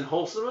 This isn't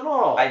wholesome at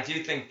all. I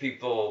do think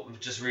people,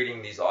 just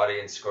reading these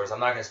audience scores, I'm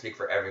not going to speak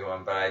for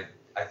everyone, but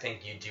I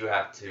think you do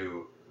have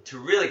to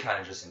really kind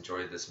of just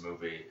enjoy this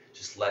movie,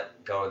 just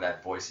let go of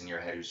that voice in your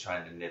head who's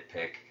trying to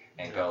nitpick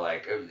and go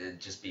like,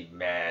 just be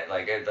mad.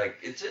 Like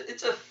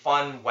it's a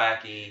fun,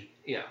 wacky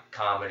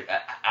comedy,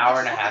 hour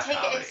and a half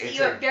comedy.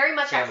 You very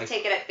much have to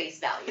take it at face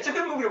value. It's a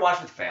good movie to watch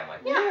with family.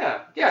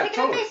 Yeah, take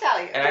totally. it at face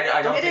value. And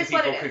I don't think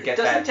people could get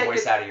that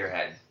voice out of your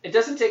head. It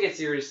doesn't take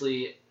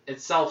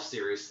itself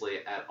seriously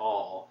at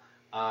all.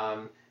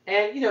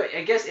 And, you know,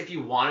 I guess if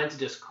you wanted to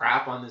just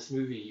crap on this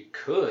movie, you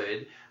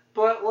could,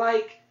 but,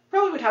 like,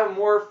 probably would have a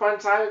more fun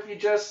time if you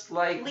just,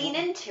 like... lean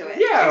into it.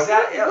 Yeah,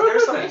 exactly.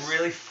 There's some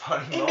really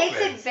funny moments. It makes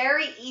it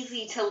very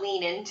easy to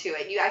lean into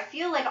it. I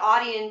feel like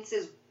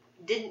audiences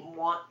didn't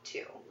want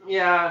to.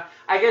 Yeah,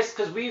 I guess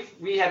because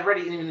we had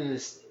already,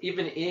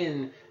 even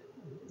in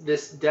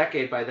this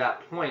decade by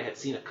that point, had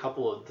seen a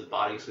couple of the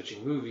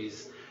body-switching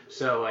movies,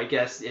 so I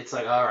guess it's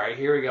like, all right,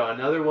 here we go,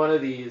 another one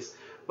of these.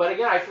 But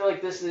again, I feel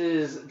like this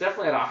is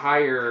definitely at a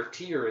higher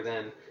tier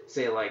than,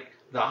 say, like,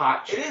 The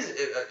Hot Chick. It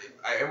is,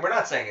 and we're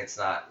not saying it's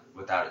not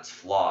without its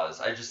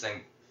flaws. I just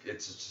think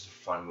it's just a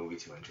fun movie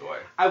to enjoy.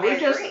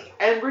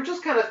 We're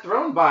just kind of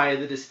thrown by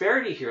the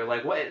disparity here.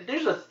 Like,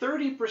 there's a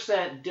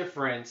 30%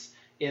 difference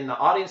in the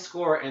audience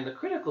score and the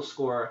critical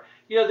score.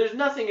 You know, there's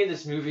nothing in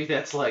this movie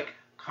that's, like,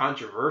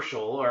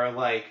 controversial or,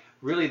 like,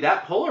 really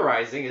that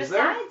polarizing, is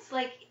there? Besides,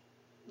 like,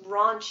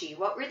 raunchy,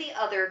 what were the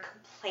other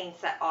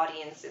complaints that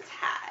audiences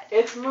had?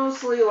 It's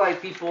mostly,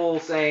 like, people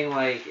saying,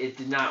 like, it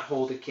did not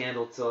hold a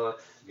candle to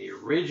the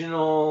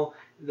original,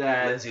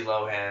 that... Lindsay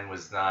Lohan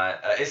was not...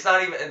 it's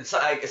not even...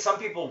 some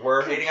people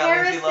were hating on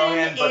Lindsay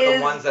Lohan, but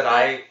the ones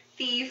that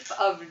thief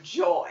of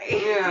joy.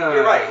 Yeah.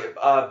 You're right,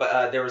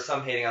 but there was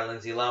some hating on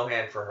Lindsay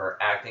Lohan for her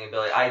acting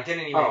ability. I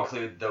didn't even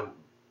include the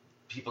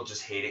people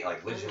just hating,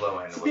 like, Lindsay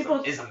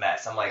Lohan is a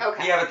mess. I'm like,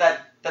 yeah,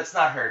 but that's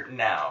not her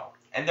now.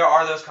 And there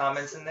are those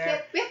comments in there.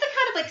 Yeah, we have to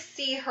kind of, like,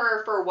 see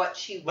her for what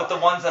she was. But the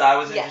ones that I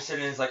was interested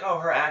in is like, oh,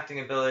 her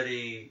acting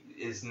ability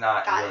is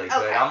not really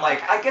good. I'm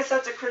like, I guess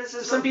that's a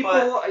criticism. Some people,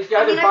 I feel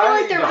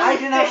like they're really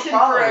fishing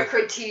for a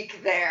critique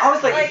there. I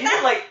was like,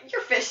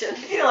 you're fishing.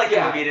 If you didn't like the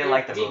movie, you didn't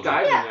like the movie. Deep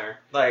dive in there.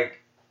 Like,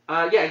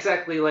 yeah,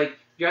 exactly. Like,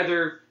 you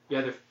either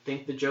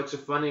think the jokes are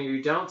funny or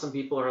you don't. Some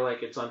people are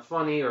like, it's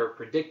unfunny or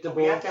predictable.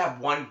 We have to have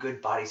one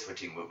good body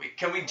switching movie.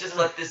 Can we just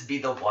let this be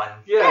the one?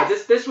 Yeah,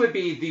 this would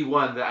be the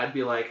one that I'd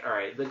be like, all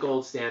right, the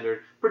gold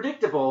standard.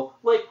 Predictable.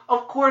 Like,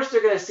 of course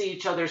they're going to see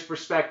each other's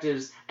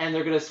perspectives and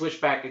they're going to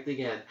switch back at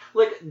the end.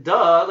 Like,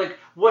 duh. Like,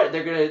 what?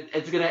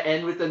 It's going to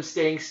end with them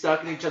staying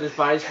stuck in each other's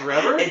bodies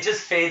forever? It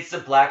just fades to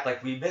black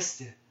like we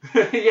missed it.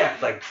 Yeah.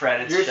 Like,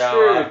 credits You're show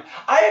screwed. up.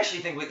 I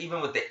actually think even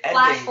with the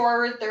ending... Flash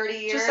forward 30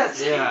 years. Just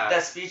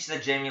that speech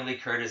that Jamie Lee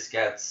Curtis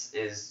gets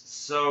is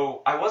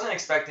so... I wasn't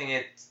expecting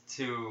it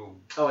to...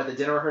 Oh, at the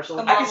dinner rehearsal?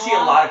 I could see a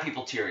lot of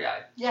people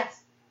teary-eyed. Yes.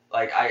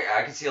 Like,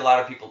 I could see a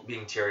lot of people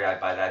being teary-eyed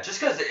by that. Just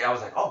because I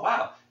was like, oh,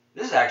 wow.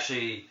 This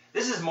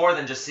is more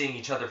than just seeing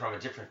each other from a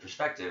different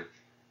perspective.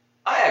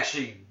 I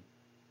actually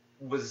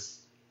was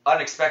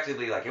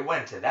unexpectedly, like, it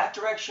went into that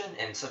direction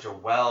in such a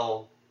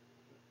well...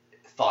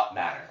 thought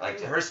manner.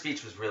 Like, her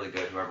speech was really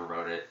good, whoever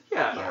wrote it.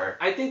 Yeah.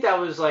 I think that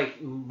was,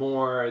 like,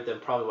 more than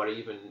probably what I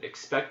even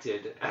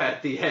expected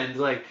at the end.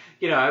 Like,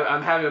 you know,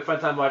 I'm having a fun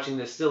time watching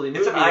this silly movie.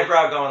 It's an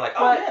eyebrow going like,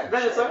 oh, yeah. But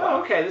then it's like,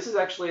 oh, okay, this is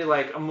actually,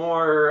 like, a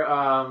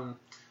more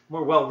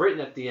well-written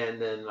at the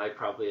end than I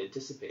probably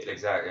anticipated.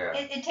 Exactly,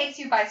 yeah. It takes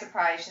you by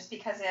surprise just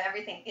because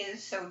everything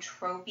is so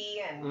tropey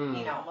and,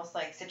 you know, almost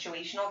like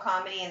situational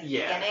comedy in the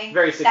beginning.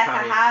 Very sitcom-y.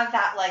 That to have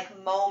that,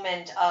 like,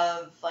 moment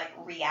of, like,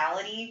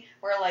 reality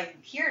where, like,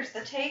 here's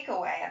the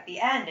takeaway at the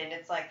end and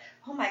it's like,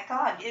 oh my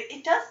god,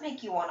 it does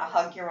make you want to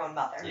hug your own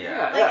mother.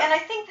 Yeah. And I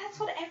think that's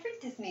what every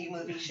Disney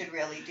movie should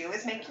really do,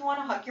 is make you want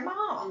to hug your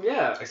mom.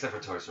 Yeah. Except for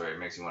Toy Story, it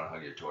makes you want to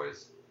hug your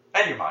toys.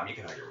 And your mom. You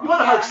can hug your mom. You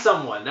want to hug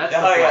someone. That's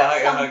hug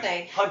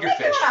your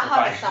fish. You want to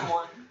hug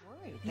someone.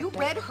 You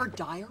read her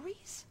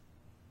diaries?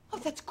 Oh,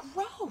 that's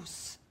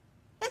gross.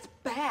 That's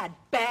bad.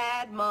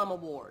 Bad Mom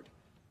Award.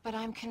 But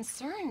I'm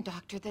concerned,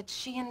 Doctor, that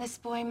she and this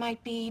boy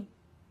might be...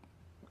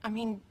 I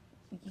mean,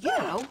 you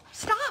know...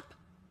 Stop.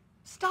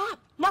 Stop.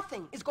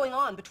 Nothing is going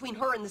on between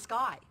her and this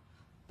guy.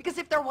 Because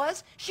if there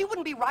was, she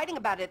wouldn't be writing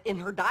about it in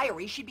her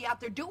diary. She'd be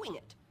out there doing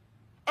it.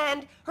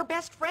 And her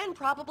best friend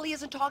probably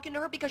isn't talking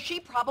to her because she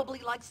probably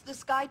likes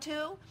this guy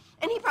too.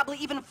 And he probably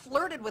even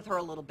flirted with her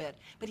a little bit.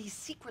 But he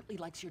secretly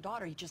likes your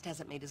daughter. He just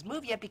hasn't made his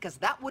move yet because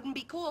that wouldn't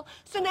be cool.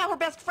 So now her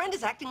best friend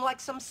is acting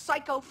like some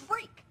psycho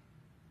freak.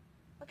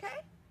 Okay?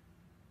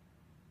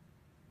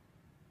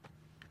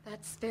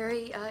 That's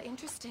very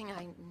interesting.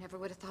 I never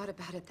would have thought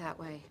about it that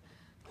way.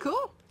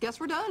 Cool. Guess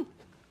we're done.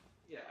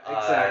 Yeah,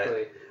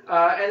 exactly.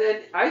 And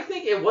then I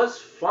think it was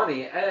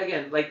funny. And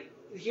again, like,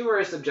 humor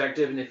is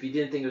subjective, and if you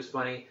didn't think it was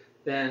funny,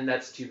 then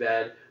that's too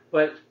bad.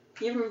 But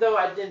even though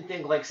I didn't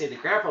think, like, say, the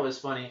grandpa was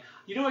funny,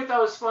 you know what I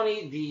thought was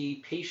funny?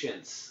 The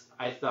patients,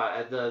 I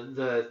thought,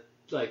 the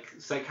like,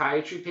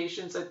 psychiatry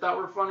patients I thought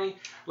were funny.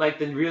 Like,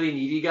 the really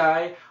needy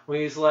guy,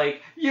 when he's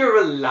like, "You're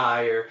a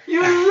liar.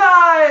 You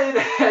lied!"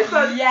 I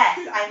thought, yes,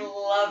 I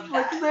love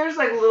that. like, there's,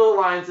 like, little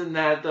lines in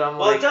that I'm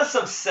Well, like... it does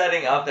some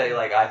setting up that,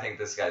 like, I think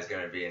this guy's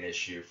going to be an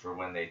issue for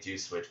when they do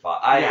switch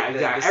bodies. Yeah,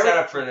 exactly. The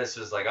setup for this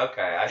was like,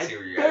 okay, I see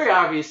where you guys very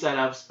are. obvious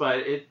setups,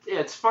 but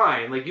it's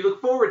fine. Like, you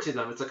look forward to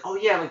them. It's like, oh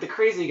yeah, like the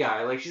crazy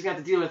guy. Like, she's got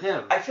to deal with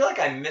him. I feel like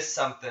I missed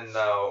something,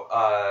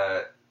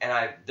 though,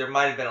 and there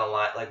might have been a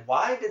line, like,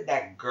 why did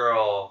that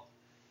girl,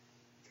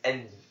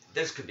 and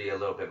this could be a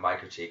little bit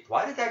microcheeked,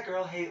 why did that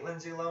girl hate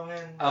Lindsay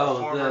Lohan, a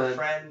former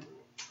friend?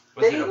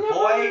 Was it a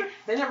boy?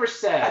 They never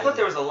said. I thought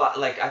there was a lot,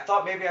 like, I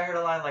thought maybe I heard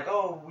a line like,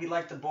 oh, we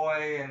liked the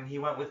boy, and he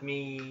went with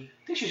me.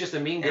 I think she's just a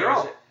mean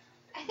girl.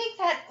 I think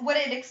that what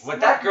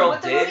that girl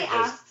what the did movie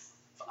was asks,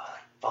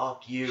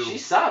 fuck you. She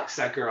sucks,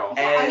 that girl.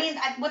 I mean,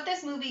 what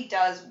this movie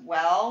does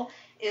well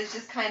is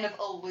just kind of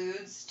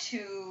alludes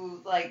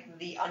to, like,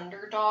 the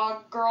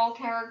underdog girl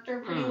character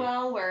pretty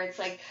well, where it's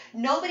like,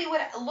 nobody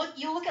would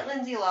you look at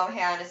Lindsay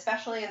Lohan,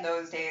 especially in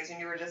those days, and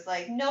you were just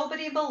like,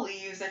 nobody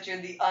believes that you're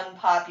the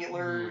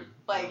unpopular,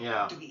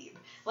 dweeb.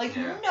 Like,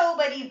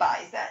 nobody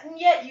buys that, and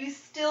yet you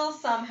still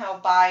somehow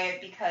buy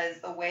it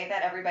because the way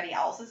that everybody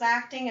else is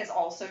acting is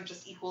also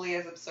just equally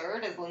as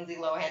absurd as Lindsay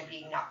Lohan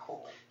being not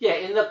cool. Yeah,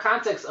 in the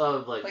context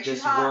of, like this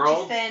she's hot,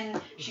 world. She's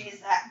thin, she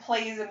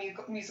plays a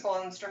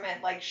musical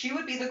instrument. Like, she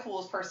would be the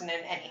coolest person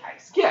in any high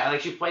school. Yeah, like,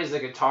 she plays the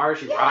guitar,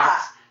 she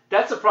rocks.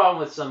 That's a problem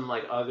with some,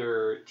 like,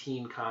 other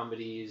teen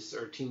comedies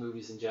or teen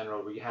movies in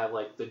general, where you have,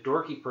 like, the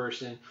dorky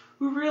person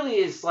who really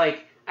is,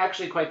 like,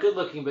 actually quite good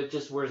looking, but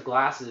just wears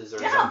glasses or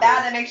something. How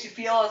bad that makes you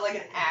feel as, like,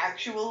 an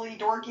actually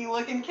dorky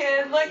looking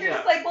kid. Like, you're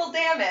just like, well,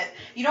 damn it.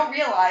 You don't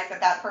realize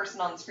that person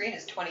on the screen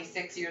is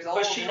 26 years old.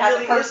 But she and has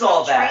really a personal is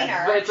all that.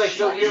 trainer. But it's like,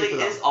 She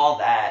really is all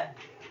that.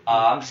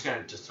 I'm just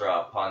gonna throw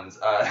out puns.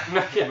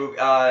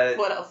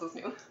 What else is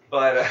new?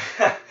 But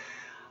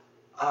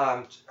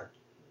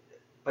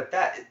but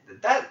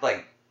that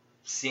like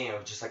scene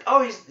of just like,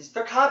 oh,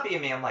 they're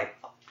copying me. I'm like,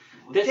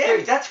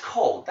 damn, that's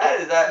cold.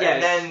 That is that. Yeah,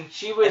 and then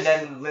and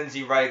then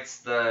Lindsay writes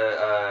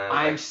the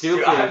I'm like,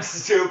 stupid. I'm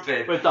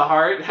stupid With the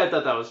heart. I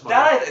thought that was funny.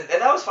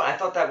 That was fun. I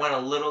thought that went a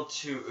little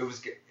too. It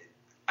was.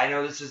 I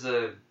know this is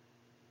a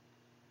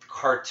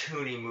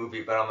cartoony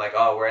movie, but I'm like,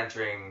 oh, we're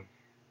entering,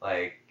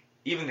 like,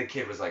 even the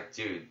kid was like,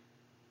 dude,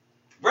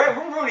 we're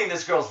ruining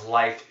this girl's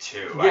life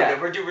too. Yeah.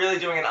 We're really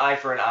doing an eye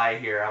for an eye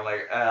here. I'm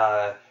like,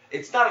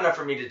 it's not enough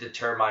for me to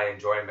deter my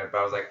enjoyment, but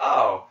I was like,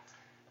 oh.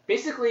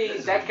 Basically,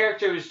 that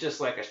character was just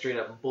like a straight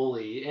up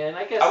bully, and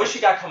I guess I wish she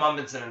got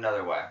comeuppance in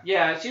another way.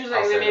 Yeah, she was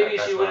like, I'll say maybe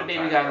that. she would have That's what maybe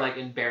I'm gotten trying like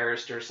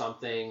embarrassed or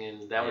something,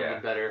 and that would have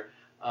been better.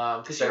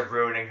 Instead of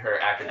ruining her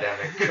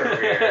academic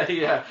career.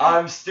 Yeah.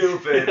 I'm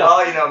stupid.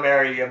 Oh, you know,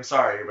 Mary, I'm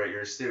sorry, but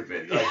you're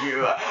stupid. Like,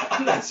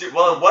 I'm not stupid.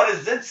 Well, what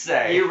does it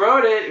say? You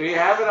wrote it. We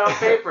have it on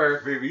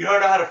paper. You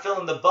don't know how to fill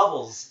in the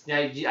bubbles. Yeah,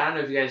 I don't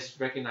know if you guys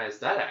recognize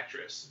that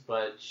actress,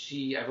 but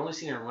I've only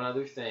seen her in one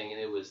other thing,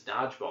 and it was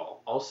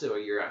Dodgeball, also a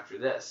year after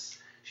this.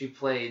 She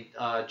played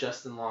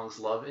Justin Long's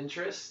love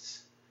interest.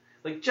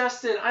 Like,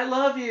 Justin, I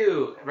love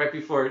you! Right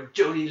before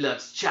Jodie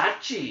loves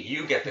Chachi.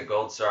 You get the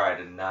gold star. I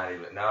did not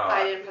even know.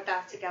 I didn't put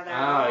that together.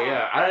 Oh,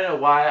 yeah. I don't know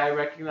why I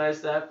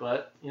recognized that,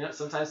 but, you know,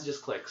 sometimes it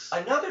just clicks.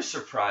 Another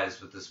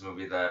surprise with this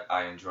movie that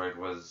I enjoyed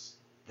was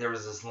there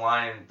was this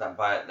line that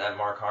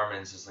Mark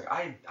Harmon's just like,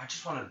 I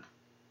just want to...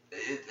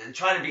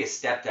 trying to be a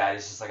stepdad,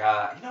 he's just like,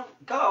 you know,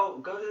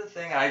 go to the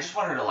thing, and I just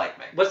want her to like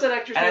me. What's that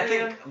actor's name? And I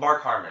again? think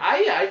Mark Harmon.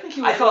 I think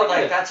he was. I felt really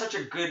like good. that's such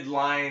a good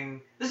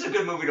line. This is a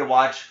good movie to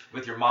watch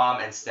with your mom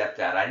and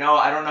stepdad. I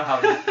don't know how.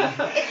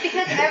 It's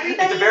because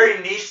everybody. It's a very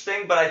niche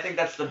thing, but I think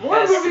that's the More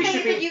best. movies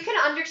should be. You can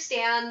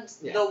understand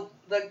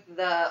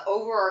the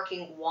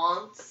overarching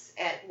wants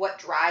and what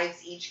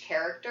drives each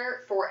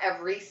character for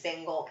every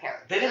single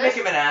character. They didn't make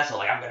him an asshole.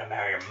 Like, I'm gonna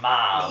marry your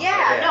mom.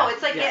 No,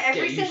 it's like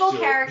every get single used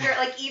to character,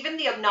 like even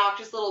the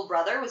obnoxious little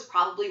brother was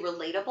probably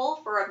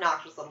relatable for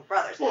obnoxious little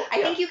brothers. Well,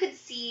 I think you could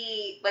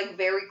see like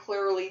very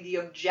clearly the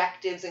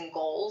objectives and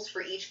goals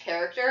for each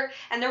character,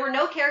 and there were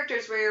no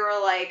characters where you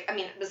were like, I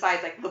mean,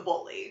 besides like the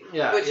bully,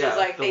 which is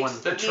like they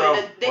just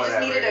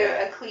needed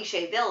a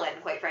cliche villain,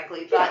 quite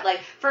frankly. But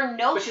like for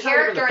no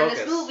character in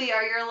this movie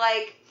are you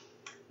like,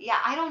 yeah,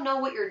 I don't know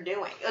what you're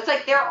doing. It's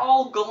like they're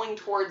all going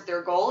towards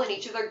their goal, and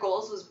each of their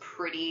goals was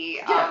pretty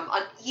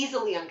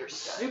easily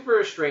understood.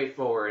 Super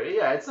straightforward.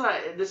 Yeah, it's not.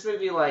 This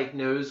movie like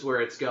knows where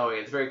it's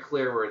going. It's very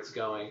clear where it's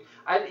going.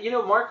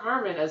 Mark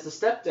Harmon as the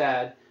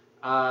stepdad.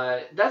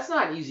 That's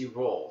not an easy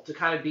role to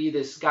kind of be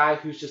this guy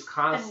who's just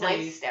constantly a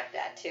nice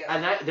stepdad too.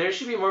 And there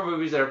should be more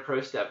movies that are pro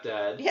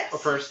stepdad or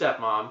pro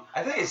stepmom.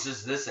 I think it's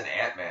just this and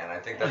Ant-Man. I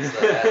think that's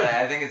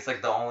I think it's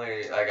like the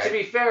only like. To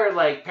be fair,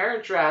 like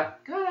Parent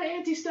Trap, kind of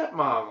anti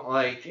stepmom.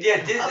 Like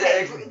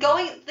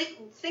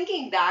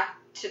thinking back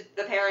to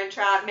The Parent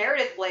Trap.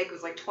 Meredith Blake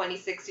was like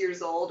 26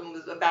 years old and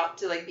was about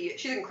to like be.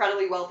 She's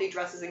incredibly wealthy,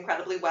 dresses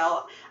incredibly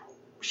well.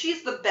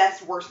 She's the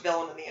best, worst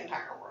villain in the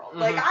entire world.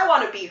 Like, I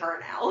want to be her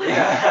now.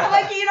 Yeah. I'm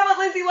like, you know what,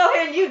 Lindsay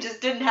Lohan, you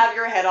just didn't have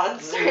your head on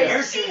straight.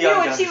 You're She too knew young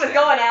what to she was understand.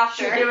 going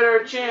after. Should give it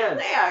her a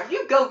chance. Yeah,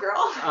 you go,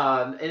 girl.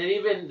 And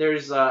even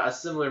there's a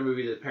similar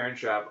movie to The Parent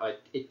Trap,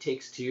 It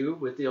Takes Two,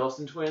 with the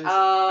Olsen twins.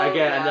 Oh,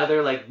 Again, yeah.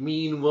 another like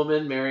mean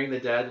woman marrying the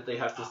dad that they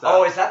have to stop.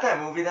 Oh, is that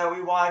movie that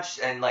we watched?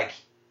 And like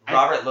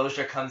Robert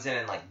Loggia comes in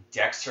and like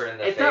decks her in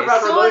the It's face. not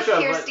Robert So is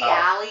Loggia, Kirstie but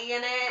Alley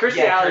in it. Kirstie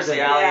yeah, Alley's Kirstie in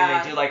it. Alley, Yeah.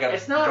 and they do like a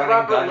It's not gun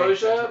Robert and gun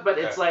Loggia, but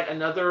yeah. it's like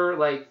another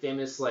like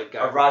famous like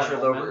guy.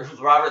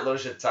 Robert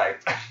Loggia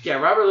type. Yeah,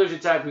 Robert Loggia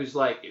type who's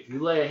like, if you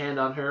lay a hand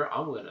on her,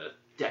 I'm gonna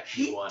deck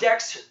you He one.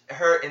 decks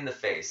her in the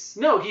face.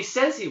 No, he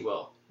says he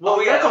will. Well,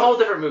 Oh, yeah. that's a whole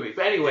different movie.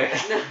 But anyway,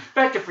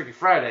 back to Freaky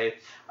Friday.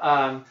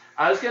 I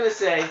was gonna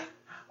say,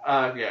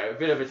 a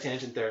bit of a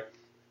tangent there.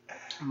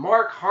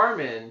 Mark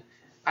Harmon,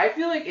 I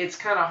feel like it's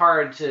kind of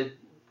hard to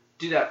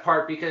do that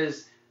part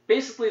because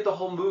basically the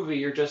whole movie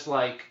you're just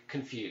like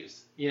confused.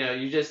 You know,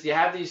 you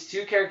have these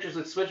two characters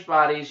with switch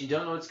bodies, you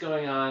don't know what's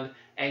going on,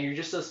 and you're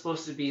just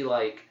supposed to be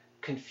like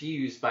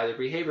confused by their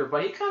behavior.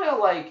 But he kind of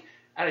like,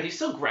 I don't know, he's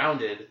so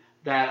grounded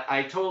that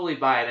I totally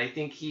buy it. I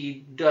think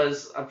he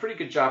does a pretty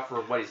good job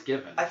for what he's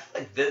given. I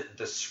feel like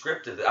the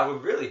script of I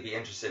would really be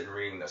interested in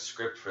reading the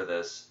script for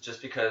this,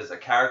 just because a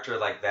character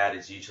like that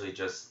is usually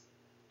just,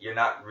 you're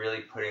not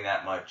really putting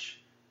that much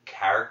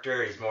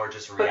character. He's more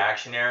just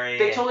reactionary.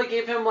 They totally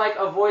gave him like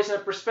a voice and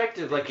a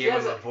perspective. Like gave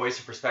him a voice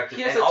and perspective,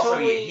 he has and a also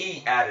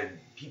totally-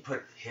 he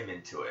put him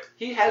into it.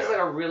 He has So- like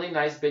a really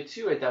nice bit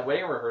to it, that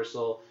wedding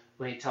rehearsal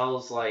when he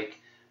tells like,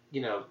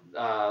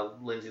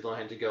 Lindsay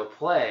Lohan to go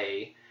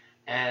play,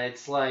 and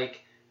it's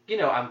like,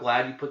 I'm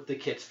glad you put the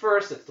kids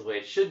first. That's the way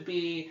it should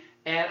be.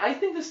 And I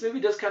think this movie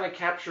does kind of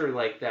capture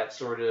like that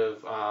sort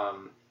of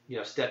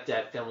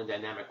stepdad family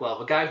dynamic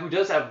well. A guy who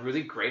does have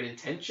really great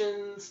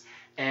intentions,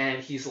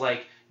 and he's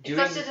like doing.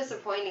 It's such a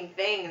disappointing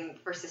thing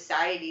for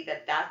society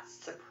that's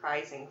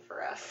surprising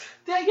for us.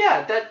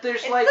 That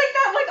there's It's like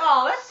that, like,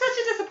 oh, that's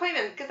such a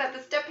disappointment because that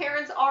the step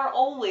parents are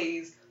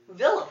always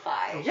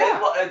vilified.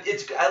 Yeah. Well,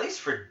 it's at least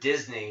for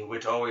Disney,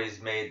 which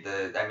always made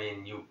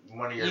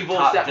one of your Evil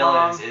top stepmom.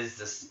 villains is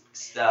the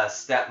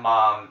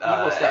stepmom.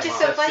 Evil stepmom. Which is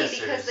so funny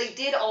sisters. because they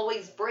did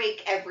always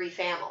break every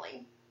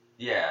family.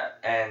 Yeah,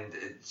 and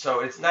so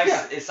it's nice.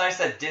 Yeah. It's nice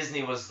that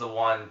Disney was the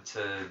one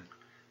to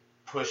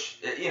push.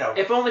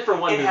 if only for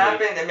one it movie.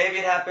 happened, and maybe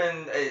it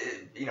happened.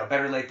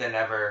 Better late than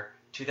never.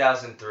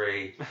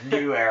 2003,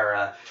 new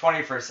era,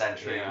 21st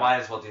century. Yeah. Might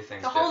as well do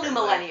things. The whole new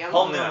differently. millennium.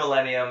 Whole new Yeah.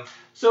 millennium.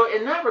 So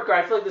in that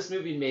regard, I feel like this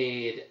movie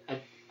made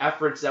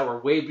efforts that were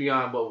way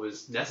beyond what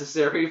was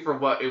necessary for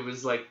what it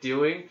was like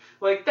doing.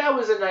 Like that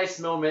was a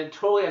nice moment,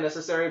 totally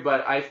unnecessary,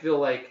 but I feel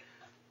like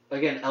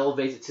again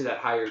elevates it to that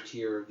higher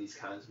tier of these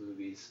kinds of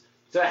movies.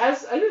 So I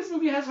think this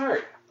movie has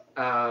heart.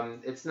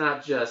 It's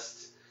not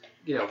just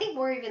I think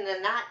more even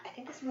than that. I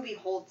think this movie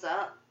holds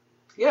up.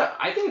 Yeah,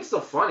 I think it's still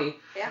funny.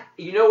 Yeah.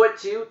 You know what,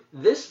 too?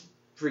 This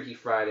Freaky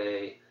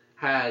Friday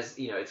has,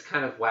 it's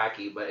kind of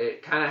wacky, but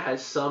it kind of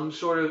has some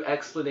sort of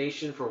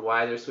explanation for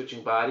why they're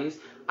switching bodies.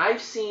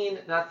 I've seen,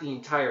 not the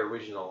entire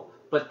original,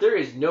 but there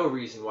is no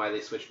reason why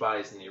they switch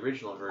bodies in the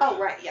original version. Oh,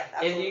 right, yeah,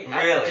 absolutely. And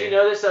Really? do you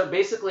know this? So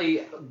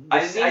basically,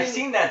 I've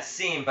seen that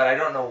scene, but I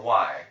don't know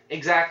why.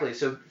 Exactly.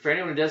 So for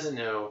anyone who doesn't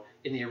know,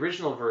 in the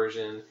original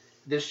version,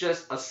 there's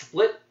just a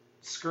split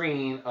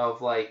screen of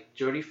like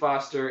Jodie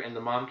Foster and the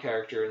mom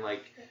character, and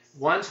like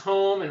one's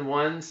home and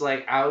one's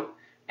like out,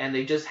 and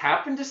they just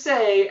happen to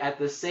say at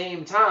the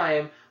same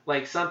time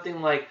like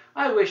something like,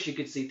 I wish you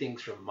could see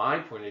things from my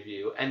point of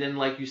view, and then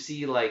like you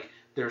see like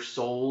their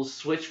souls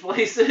switch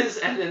places,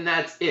 and then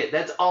that's it.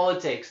 That's all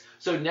it takes.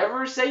 So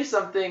never say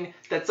something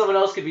that someone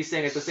else could be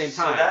saying at the same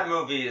time. So that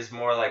movie is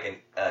more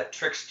like a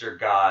trickster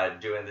god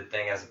doing the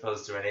thing as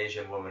opposed to an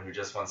Asian woman who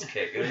just wants to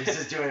kick. He's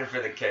just doing it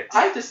for the kicks.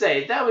 I have to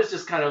say, that was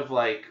just kind of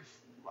like,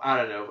 I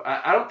don't know.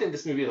 I don't think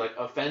this movie like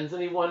offends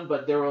anyone,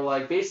 but they were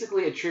like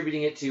basically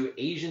attributing it to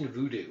Asian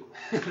voodoo.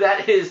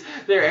 That is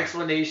their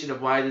explanation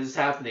of why this is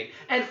happening.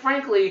 And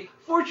frankly,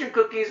 fortune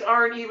cookies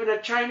aren't even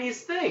a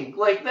Chinese thing.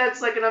 Like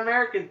that's like an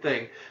American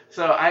thing.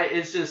 So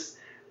it's just,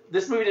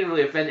 this movie didn't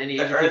really offend any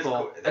Asian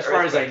people, as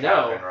far as I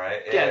know. Happened,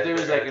 right? Yeah, there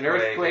was like an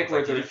earthquake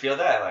where did you feel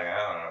that? Like, I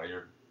don't know,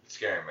 you're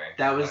scaring me.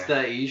 that was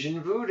the Asian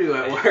voodoo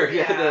at work.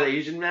 Yeah, the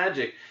Asian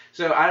magic.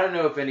 So I don't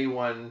know if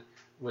anyone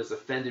was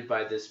offended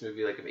by this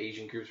movie, like if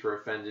Asian groups were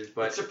offended,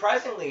 but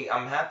surprisingly,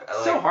 I'm happy.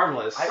 Like, so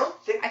harmless. I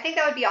think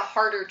that would be a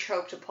harder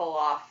trope to pull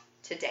off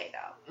today,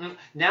 though.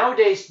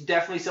 Nowadays,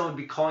 definitely someone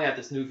would be calling out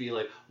this movie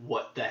like,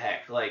 what the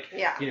heck? Like,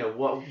 yeah.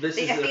 What this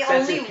is If an the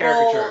offensive only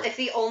caricature. role, if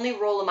the only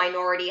role a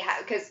minority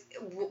because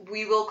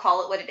we will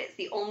call it what it is,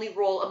 the only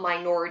role a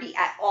minority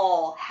at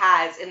all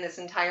has in this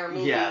entire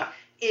movie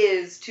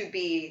is to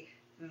be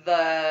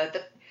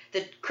the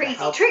crazy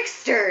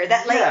trickster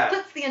that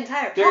puts the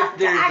entire plot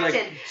into action.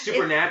 Like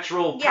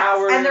supernatural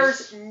powers. And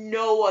there's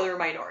no other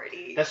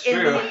minority. That's in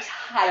true. the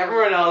entire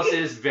Everyone else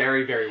movie. is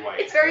very, very white.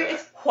 It's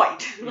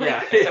white.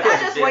 Yeah. It's not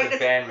just white, the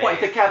it's bandmates,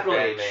 white. The capital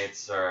the H.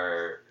 bandmates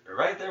are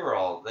right. They were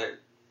all there.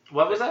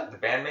 What was that? The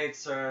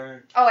bandmates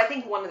are. Oh, I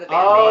think one of the Oh,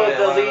 bandmates.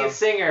 the one of lead them.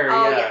 singer.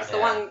 Oh, yeah. yes, the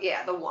Yeah. one.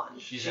 Yeah, the one.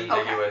 She's Okay.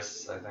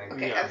 ambiguous, I think.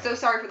 Okay, Yeah. I'm so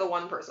sorry for the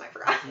one person I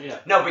forgot. Yeah.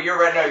 No, but you're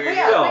right. No, you're. But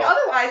yeah, No. like,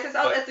 otherwise, it's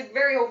But- a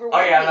very Oh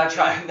overwhelming. yeah, I'm not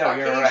trying. No,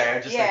 you're right.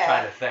 I'm just like, Yeah.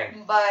 trying to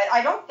think. But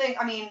I don't think.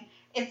 I mean,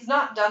 it's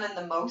not done in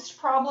the most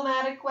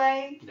problematic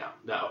way.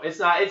 No, it's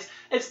not.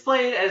 It's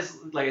played as,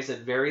 like I said,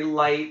 very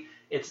light.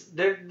 It's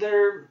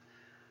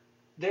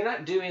they're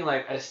not doing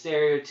like a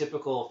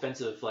stereotypical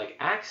offensive like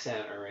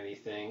accent or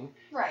anything.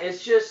 Right.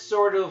 It's just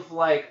sort of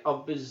like a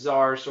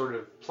bizarre sort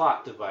of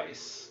plot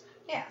device.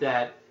 Yeah.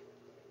 That,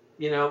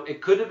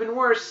 it could have been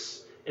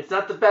worse. It's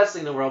not the best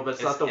thing in the world, but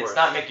it's not the worst. It's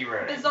not Mickey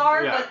Rooney.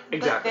 Bizarre, Yeah, but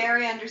exactly.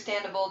 very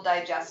understandable,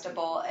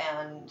 digestible,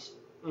 and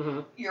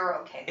Mm-hmm. you're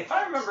okay. If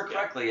I remember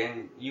correctly,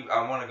 and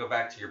I want to go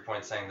back to your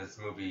point saying this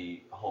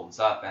movie holds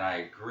up, and I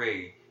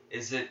agree.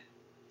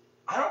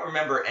 I don't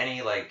remember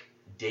any like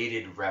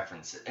dated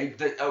references.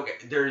 Okay,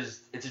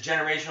 it's a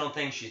generational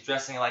thing. She's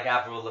dressing like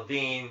Avril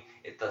Lavigne.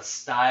 The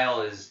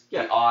style is the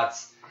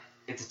aughts.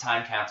 It's a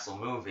time capsule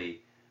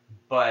movie,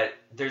 but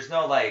there's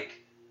no like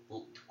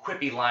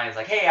quippy lines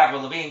like, "Hey,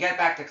 Avril Lavigne, get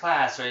back to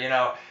class," or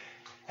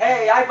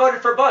 "Hey, I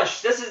voted for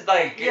Bush." This is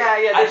like,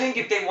 I think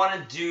if they want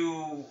to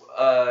do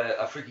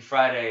a Freaky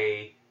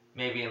Friday,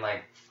 maybe in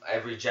like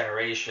every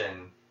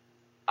generation,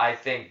 I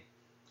think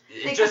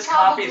They just could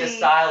copy the probably-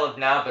 style of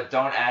now, but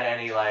don't add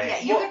any like Yeah,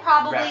 you could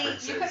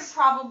references.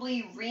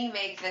 probably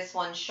remake this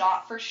one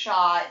shot for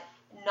shot,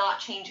 not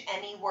change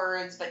any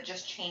words, but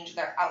just change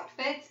their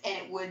outfits, and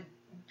it would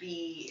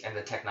be. And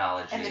the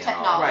technology. And the all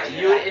technology. Right.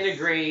 that, You would yeah.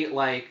 integrate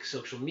like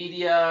social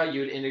media.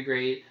 You would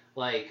integrate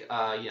like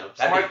That'd be a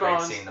great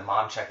smartphones. scene. The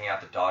mom checking out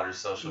the daughter's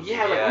social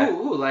Yeah, media. like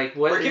ooh, like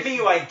what? We're is- giving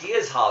you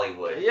ideas,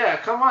 Hollywood. Yeah,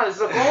 come on, this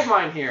is a gold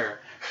mine here.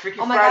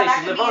 Freaky Oh my Friday god, that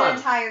should could live be an on.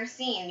 entire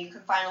scene. You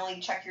can finally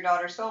check your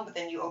daughter's phone, but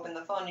then you open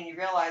the phone and you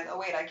realize, oh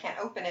wait, I can't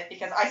open it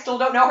because I still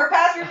don't know her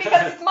password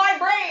because it's my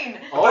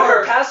brain. But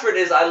her password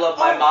is "I love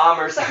my mom"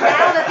 or But something.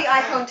 now that the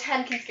iPhone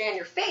 10 can scan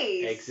your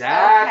face,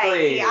 Exactly.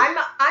 Okay, see,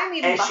 I'm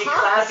even And behind. she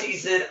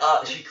classies it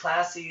up. She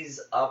classies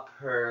up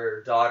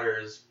her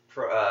daughter's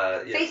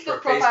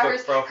Facebook Facebook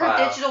profile,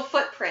 her digital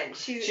footprint.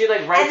 She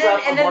like writes up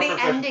and a then more the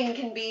professional- ending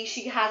can be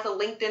she has a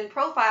LinkedIn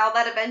profile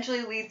that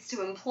eventually leads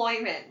to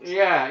employment.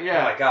 Yeah, Oh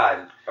yeah. my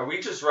God, are we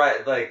just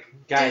like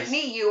Guys,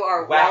 Disney, you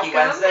are Wacky welcome.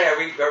 Wednesday? Are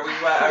we doing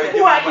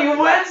Wacky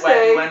Wednesday?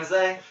 Wacky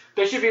Wednesday?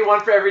 there should be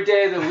one for every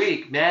day of the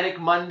week. Manic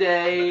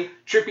Monday,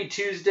 Trippy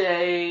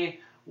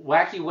Tuesday,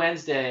 Wacky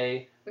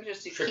Wednesday, We could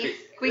just do Trippy-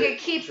 we could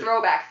keep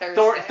Throwback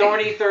Thursday.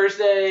 Thorny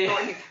Thursday.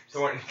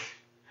 Thorny.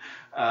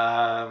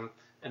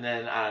 And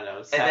then I don't know.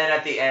 And then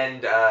at the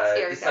end,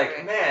 Scary it's like,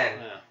 Saturday. man,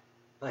 Yeah.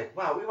 like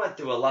wow, we went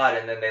through a lot.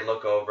 And then they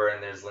look over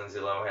and there's Lindsay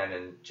Lohan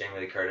and Jamie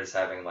Lee Curtis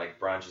having like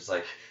brunch. It's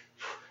like,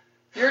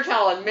 You're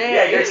telling me.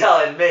 yeah, you're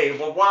telling me.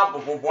 Wah, wah,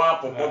 wah, wah,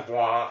 wah, wah,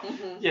 wah.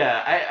 Mhm.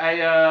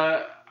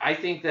 Yeah, I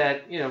think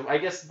that I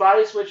guess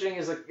body switching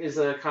is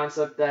a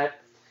concept that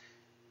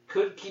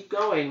could keep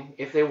going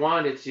if they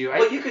wanted to.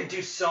 Well, you could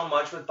do so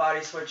much with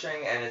body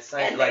switching, and it's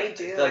like And like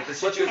they do. like the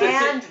situation.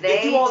 And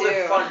They do all they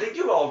the do. fun. They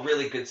do all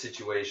really good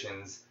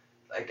situations.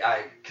 Like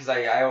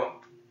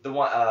the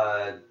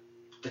one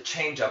the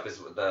change up is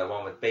the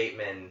one with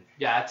Bateman,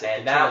 Yeah, that's it.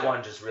 and that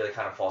one just really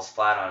kind of falls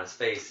flat on his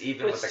face,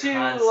 even It's with the too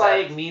concept.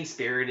 like mean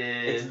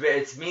spirited.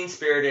 It's mean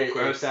spirited.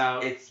 Gross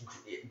out. It's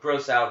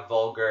gross out,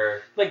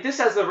 vulgar. Like this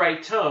has the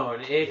right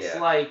tone. It's Yeah.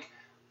 like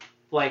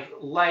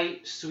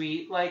light,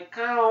 sweet, like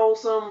kind of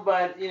wholesome,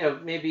 but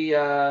maybe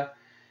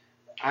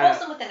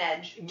Wholesome with an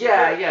edge.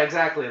 yeah,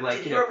 exactly. Like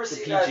Did you ever the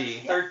see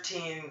PG.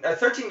 that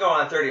 13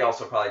 going on 30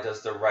 also probably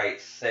does the right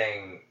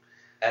thing,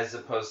 as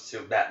opposed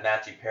to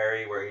Matthew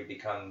Perry where he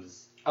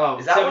becomes. Oh,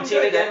 Is that one 17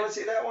 good? Did again. anyone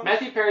see that one?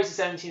 Matthew Perry's the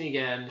 17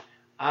 again.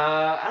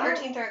 I don't.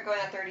 13 going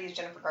on 30 is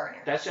Jennifer Garner.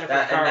 That's Jennifer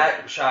And Garner.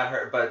 that shot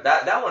her, but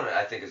that one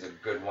I think is a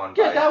good one.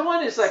 Yeah, by that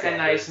one is like a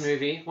standards. nice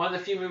movie. One of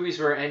the few movies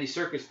where Andy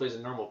Serkis plays a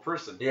normal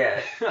person. Yeah,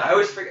 I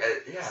always forget.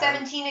 Yeah.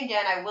 17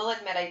 again, I will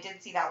admit I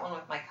did see that one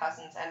with my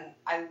cousins, and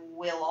I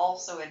will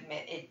also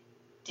admit it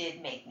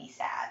did make me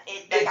sad.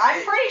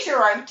 I'm pretty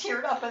sure I'm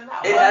teared up in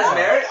that It one. has I'm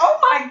merit? like, oh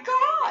my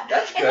god!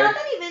 That's And good. not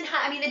that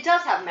even, it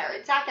does have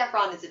merit. Zac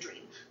Efron is a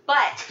dream.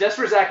 But, Just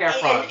for Zac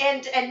Efron.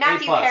 and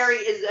Matthew A+. Perry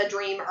is a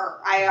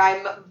dreamer.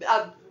 I'm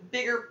a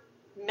bigger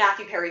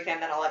Matthew Perry fan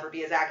than I'll ever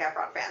be a Zac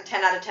Efron fan.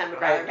 10 out of 10 would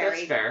rather That's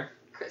marry fair.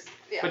 Chris.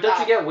 Yeah, But don't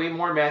you get way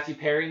more Matthew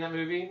Perry in that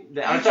movie?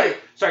 I'm do.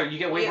 sorry, you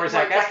get way more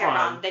Zac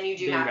Efron than you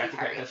do than Matthew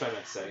Perry. That's what I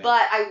meant to say.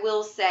 But I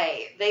will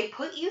say, they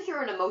put you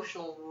through an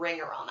emotional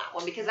ringer on that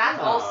one, because that's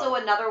Oh. also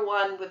another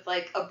one with,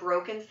 like, a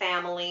broken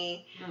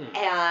family Hmm.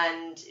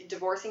 and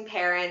divorcing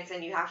parents,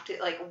 and you have to,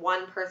 like,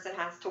 one person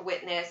has to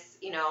witness,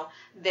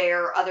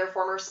 their other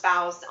former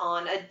spouse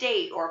on a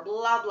date or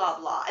blah, blah,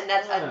 blah. And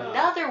that's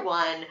another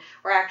one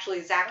where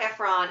actually Zac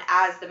Efron,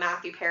 as the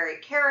Matthew Perry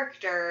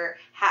character,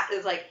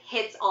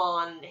 hits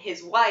on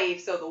his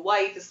wife, so the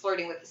wife is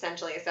flirting with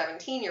essentially a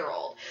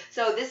 17-year-old.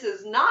 So this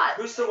is not...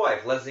 Who's the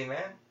wife? Leslie Mann?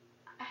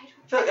 I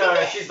don't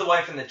She's the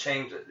wife in the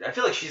chain. I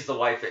feel like she's the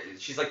wife.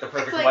 She's like the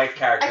perfect wife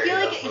character. I feel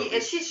in like those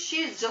movies.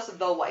 she's just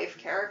the wife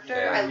character.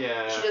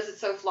 Yeah. She does it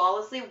so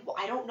flawlessly.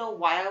 I don't know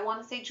why I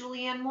want to say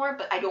Julianne Moore,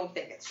 but I don't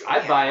think it's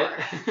Julianne I'd buy Moore.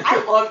 it.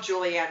 I love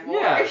Julianne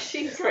Moore. Yeah,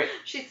 she's great.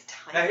 She's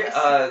Now,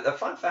 timeless. a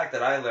fun fact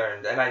that I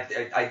learned, and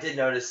I did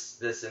notice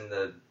this in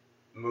the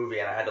movie,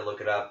 and I had to look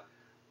it up.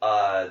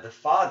 The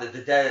father,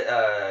 the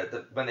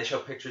dad, when they show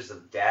pictures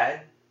of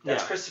Dad,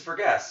 that's Christopher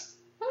Guest.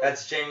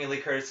 That's Jamie Lee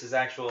Curtis's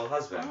actual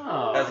husband.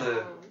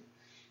 Oh.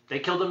 They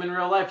killed him in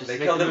real life. They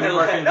killed him in real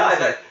life.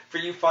 No, for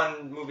you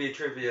fun movie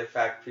trivia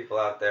fact people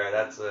out there,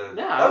 that was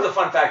a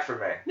fun fact for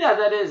me. Yeah,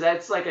 that is.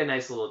 That's like a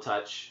nice little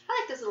touch.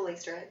 I like those little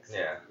Easter eggs.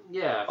 Yeah.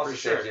 Yeah, also for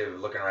sure. saves you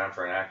looking around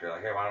for an actor.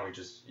 Like, hey, why don't we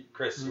just,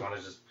 Chris, you want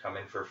to just come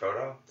in for a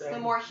photo? It's the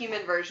more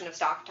human version of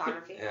stock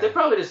photography. Yeah. They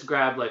probably just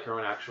grabbed like her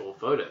own actual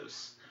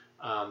photos.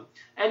 And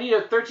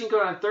 13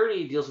 Going on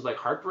 30 deals with like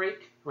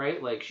heartbreak,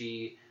 right? Like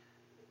she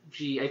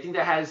I think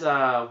that has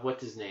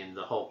what's his name,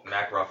 the Hulk.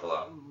 Mark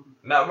Ruffalo.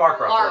 Mark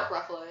Ruffalo. Mark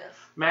Ruffalo, yes.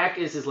 Mac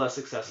is his less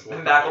successful.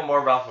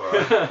 Macklemore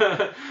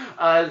Ruffalo.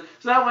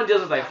 So that one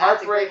deals with like That's a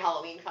heartbreak. great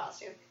Halloween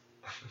costume.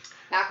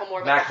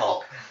 Macklemore, Mac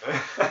Hulk.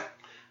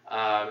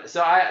 So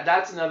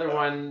that's another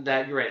one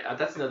that you're right.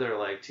 That's another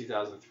like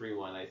 2003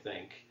 one, I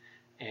think,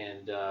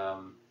 and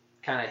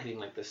kind of hitting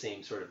like the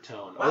same sort of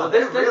tone. Wow,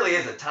 there really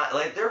is a time.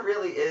 Like there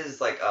really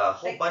is like a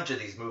whole bunch of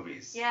these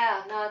movies.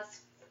 Yeah, no,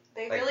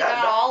 they like really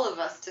got all of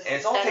us to. And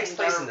it all takes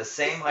place in the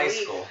same high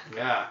school.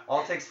 Yeah,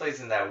 all takes place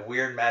in that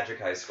weird magic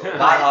high school,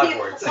 not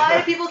Hogwarts. Why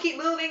do people keep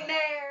moving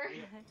there?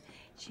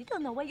 She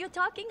don't know what you're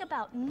talking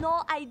about.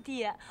 No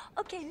idea.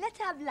 Okay, let's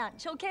have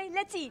lunch, okay?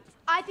 Let's eat.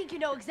 I think you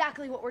know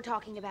exactly what we're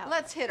talking about.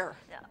 Let's hit her.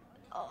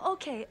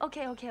 Okay.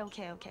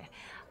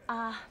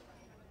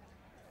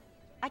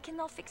 I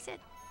cannot fix it.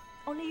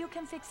 Only you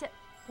can fix it.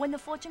 When the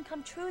fortune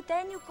come true,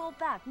 then you go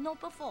back, not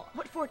before.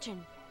 What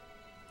fortune?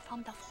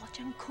 From the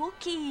fortune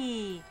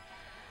cookie.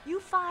 You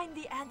find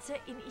the answer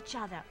in each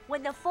other.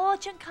 When the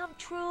fortune come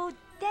true,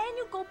 then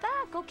you go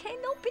back, okay?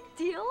 No big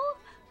deal.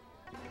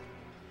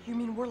 You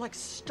mean we're like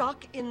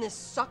stuck in this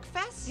suck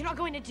fest? You're not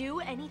going to do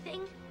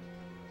anything?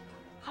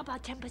 How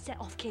about 10%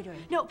 off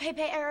catering? No,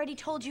 Pepe, I already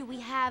told you we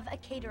have a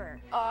caterer.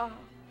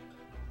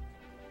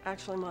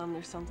 Actually, Mom,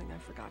 there's something I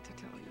forgot to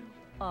tell you.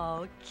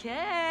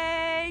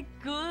 Okay,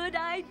 good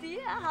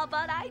idea. How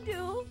about I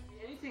do?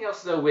 Anything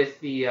else though with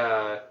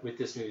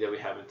this movie that we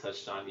haven't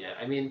touched on yet?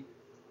 I mean,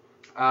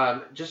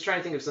 just trying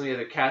to think of some of the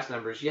other cast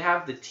members. You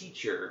have the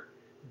teacher,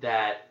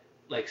 that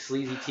like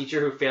sleazy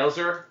teacher who fails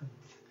her.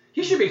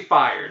 He should be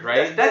fired,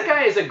 right? That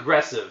guy is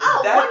aggressive.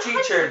 Oh, that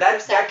teacher,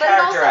 that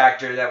character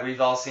actor that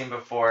we've all seen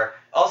before.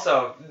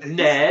 Also,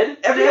 Ned.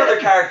 Every other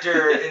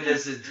character in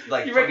this is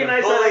like you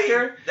recognize that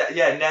actor?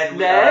 Ned.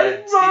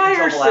 Ned Stephen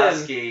Ryerson.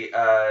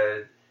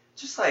 Tobolowsky.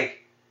 Just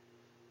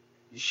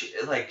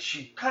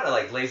she kind of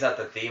like lays out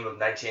the theme of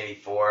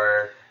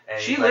 1984.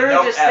 And She he's literally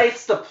like, just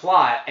states the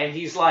plot, and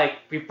he's like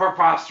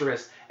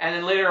preposterous. And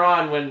then later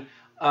on, when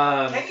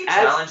can you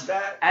challenge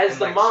that as in,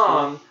 the like,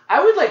 mom, school?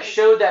 I would like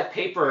show that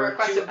paper.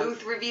 Request to a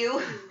booth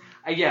review.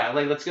 Yeah,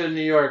 like let's go to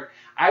New York.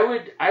 I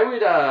would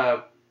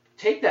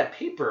take that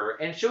paper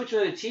and show it to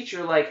the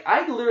teacher. Like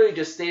I literally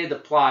just stated the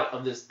plot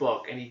of this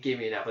book, and he gave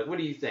me an F. Like, what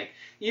do you think?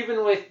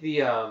 Even with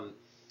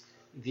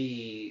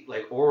the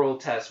like oral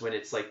test when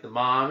it's like the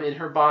mom in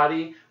her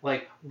body,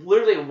 like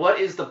literally what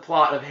is the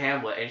plot of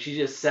Hamlet? And she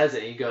just says it,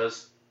 and he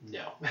goes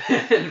no,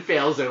 and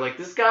fails her. Like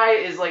this guy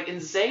is like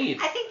insane.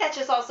 I think that's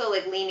just also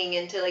like leaning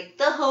into like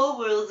the whole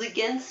world's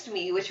against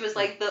me, which was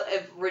like the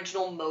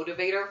original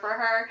motivator for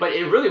her. But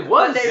it really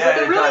was. But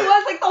it really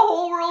was like the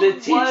whole world. The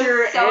teacher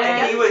was so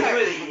and against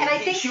her. And I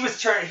think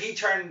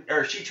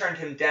she turned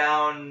him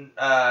down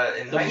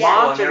in high school.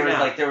 Mom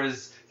And there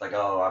was like,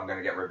 oh, I'm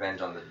gonna get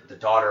revenge on the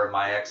daughter of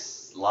my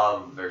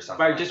ex-love or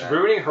something. By like just that.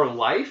 ruining her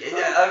life.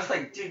 Yeah, I was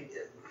like, dude,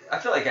 I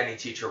feel like any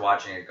teacher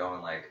watching it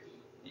going like,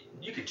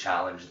 you could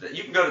challenge that.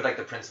 You can go to like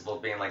the principal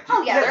being like,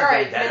 oh yeah, there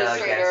are vendetta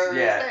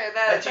administrators.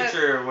 That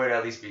teacher would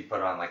at least be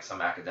put on like some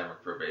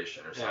academic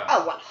probation or something.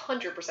 Oh,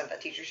 100% that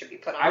teacher should be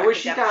put on. I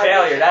wish he got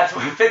failure. That's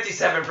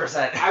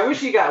 57%. I wish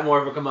he got more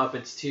of a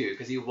comeuppance too,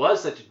 because he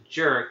was such a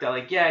jerk that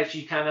like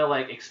she kind of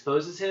like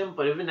exposes him,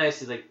 but it'd be nice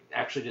to like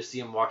actually just see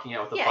him walking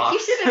out with a box. Yeah, he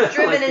should have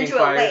driven like, into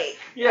a lake.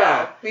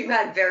 Yeah, we've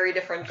had very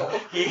different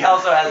goals. He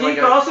also has he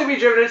could also be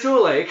driven into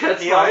a lake.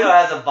 That's fine. Also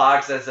has a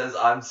box that says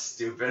 "I'm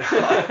stupid."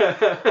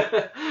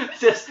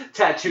 Just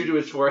tattooed to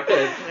his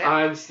forehead.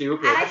 I'm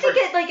stupid. And I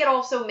think it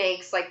also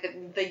makes like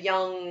the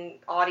young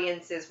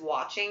audiences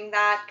watching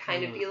that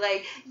kind of be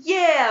like,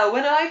 yeah,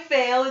 when I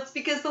fail, it's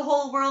because the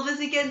whole world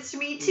is against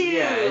me too.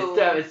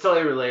 Yeah, it's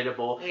totally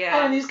relatable.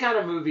 Yeah. And these kind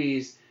of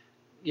movies,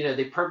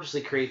 they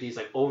purposely create these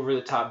like over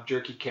the top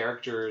jerky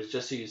characters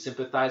just so you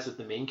sympathize with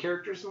the main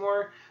characters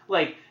more.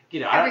 Like,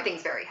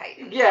 everything's very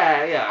heightened.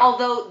 Yeah.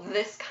 Although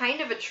this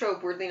kind of a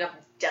trope, weirdly enough,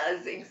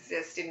 does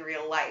exist in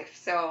real life.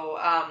 So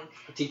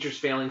Teachers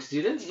failing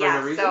students for yeah,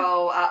 no reason?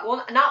 so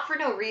well, not for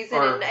no reason,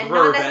 Or and for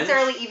not revenge?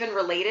 necessarily even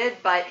related,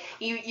 but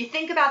you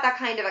think about that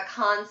kind of a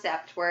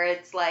concept where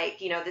it's like,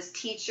 this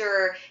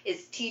teacher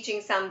is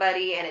teaching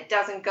somebody and it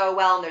doesn't go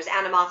well, and there's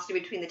animosity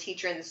between the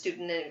teacher and the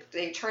student, and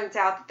it turns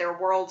out that their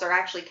worlds are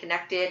actually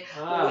connected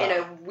in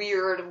a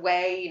weird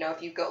way.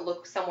 If you go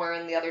look somewhere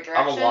in the other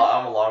direction.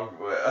 I'm along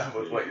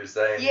with what you're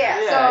saying.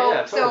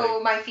 Yeah, So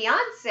totally. my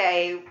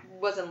fiance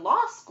was in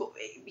law school.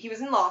 He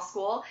was in law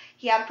school.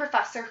 He had a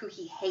professor who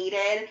he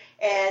hated,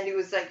 and it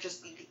was like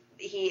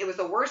it was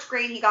the worst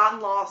grade he got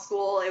in law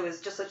school. It was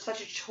just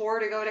such a chore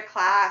to go to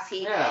class.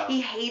 He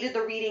hated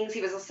the readings.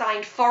 He was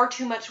assigned far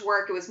too much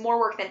work. It was more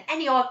work than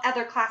any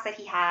other class that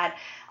he had.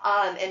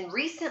 And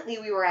recently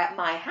we were at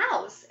my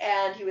house,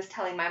 and he was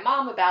telling my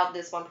mom about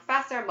this one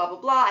professor, and blah,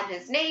 blah, blah, and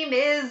his name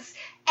is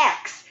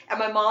X. And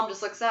my mom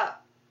just looks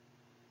up.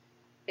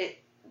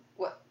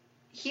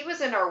 He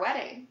was in our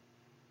wedding.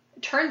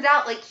 Turns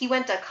out, he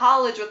went to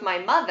college with my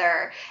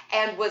mother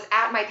and was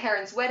at my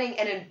parents' wedding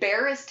and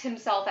embarrassed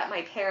himself at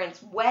my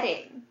parents'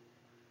 wedding.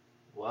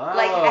 Wow.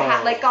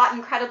 Got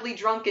incredibly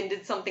drunk and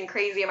did something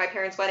crazy at my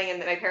parents' wedding, and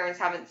my parents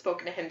haven't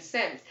spoken to him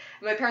since.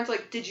 And my parents are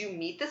like, "Did you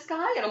meet this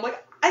guy?" And I'm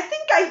like, I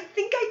think I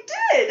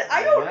did.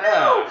 I don't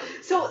know.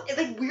 So,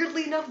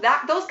 weirdly enough,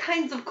 those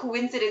kinds of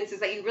coincidences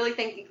that you really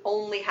think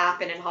only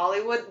happen in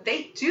Hollywood,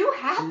 they do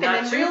happen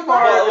Not in too real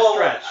far. life. Well,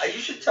 stretch.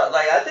 You should tell.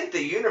 I think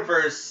the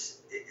universe.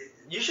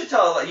 You should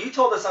tell. You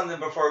told us something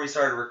before we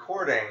started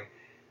recording.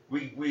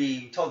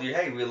 We told you,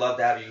 hey, we'd love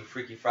to have you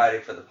Freaky Friday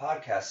for the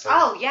podcast. So.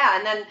 Oh, yeah,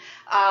 and then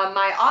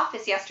my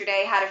office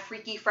yesterday had a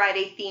Freaky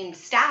Friday themed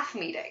staff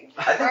meeting.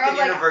 I think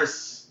the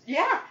universe...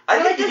 Yeah.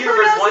 I think the this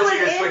universe knows wants who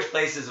you it to is. switch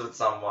places with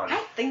someone.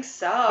 I think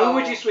so. Who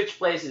would you switch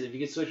places if you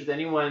could switch with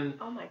anyone?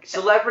 Oh my god.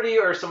 Celebrity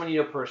or someone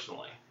you know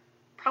personally?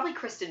 Probably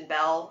Kristen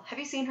Bell. Have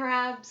you seen her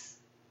abs?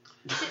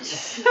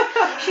 She's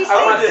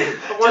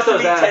I want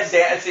those abs.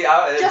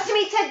 Just to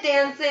meet Ted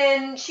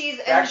Danson,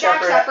 Jack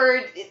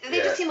Shepard.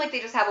 They just seem like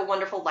they just have a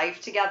wonderful life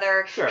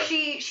together. Sure.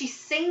 She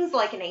sings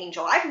like an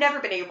angel. I've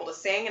never been able to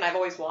sing, and I've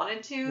always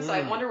wanted to, so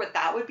I wonder what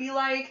that would be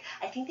like.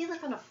 I think they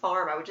live on a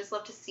farm. I would just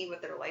love to see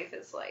what their life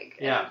is like.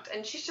 Yeah.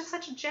 And she's just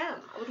such a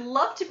gem. I would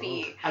love to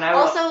be. And I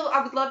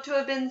would love to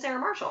have been Sarah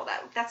Marshall.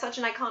 That's such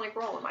an iconic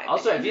role in my opinion.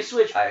 Also, if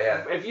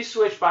you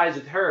switch bodies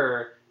with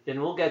her, then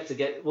we'll get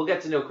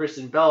to know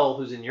Kristen Bell,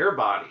 who's in your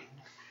body.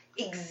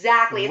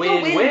 Exactly. It's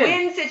a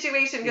win-win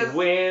situation.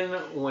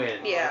 Win-win.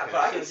 Yeah.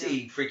 But I can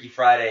see Freaky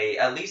Friday,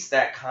 at least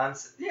that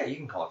concept, yeah, you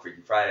can call it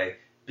Freaky Friday,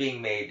 being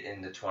made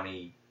in the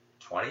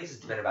 2020s. It's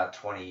been about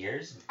 20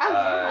 years. Oh,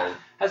 yeah.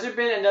 Has there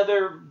been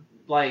another,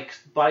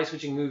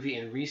 body-switching movie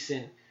in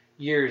recent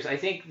years? I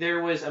think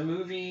there was a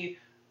movie,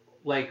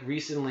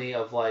 recently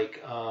of,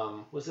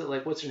 was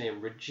it, what's her name?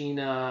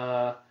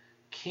 Regina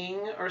King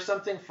or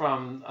something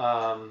from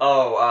from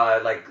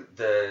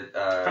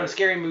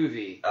Scary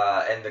Movie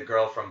and the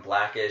girl from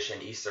Blackish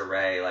and Issa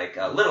Rae,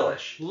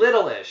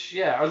 Littleish,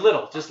 yeah, or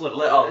just Little.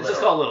 Little. It's just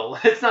called Little.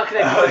 It's not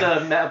connected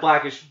to the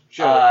Blackish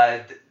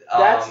show.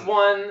 That's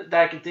one that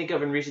I can think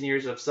of in recent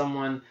years of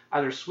someone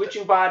either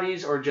switching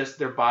bodies or just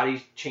their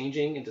bodies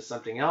changing into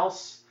something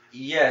else.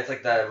 Yeah, it's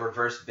like the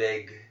reverse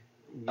big.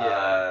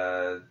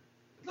 Yeah.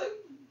 I'd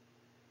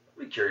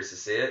be curious to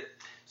see it.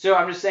 So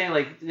I'm just saying,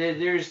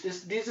 there's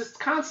this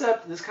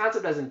concept. This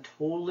concept hasn't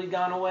totally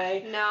gone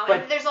away. No,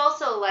 but and there's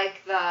also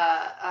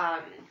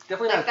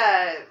definitely not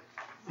the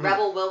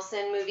Rebel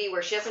Wilson movie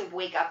where she doesn't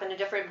wake up in a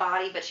different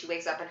body, but she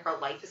wakes up and her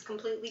life is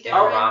completely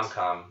different. Oh,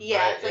 rom-com. Yeah,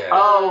 right? it's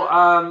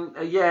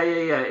like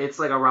yeah. It's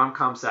like a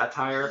rom-com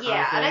satire.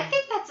 Yeah, and I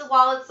think that's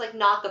while it's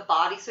not the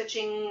body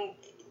switching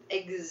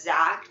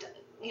exact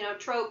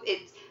trope,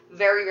 it's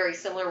very, very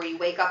similar where you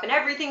wake up and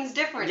everything's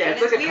different. Yeah, and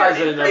it's like a weird.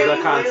 cousin of the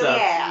concept.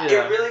 Yeah.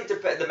 It really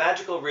depends. The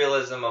magical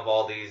realism of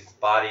all these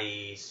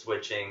body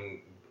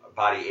switching,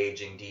 body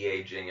aging,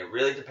 de-aging, it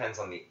really depends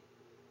on the...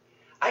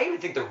 I even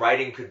think the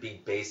writing could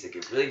be basic.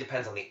 It really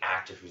depends on the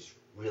actor who's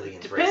really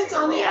embracing Depends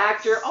on the the role.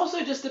 actor.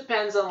 Also just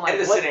depends on and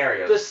the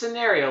scenario. The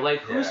scenario.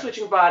 Who's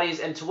switching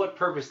bodies and to what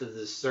purpose does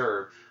this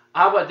serve?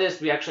 How about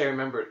this? I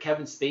remember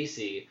Kevin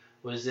Spacey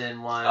was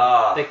in one.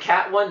 The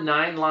Cat Won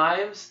 9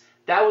 Lives.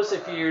 That was a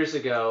few years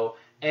ago,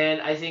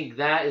 and I think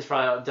that is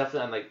probably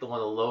definitely on one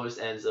of the lowest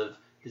ends of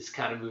this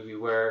kind of movie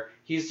where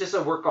he's just a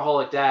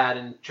workaholic dad,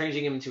 and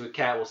changing him into a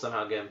cat will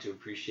somehow get him to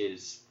appreciate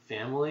his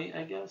family,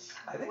 I guess.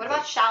 What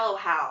about Shallow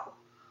Hal?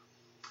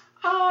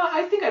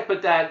 I think I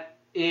put that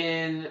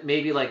in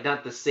maybe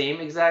not the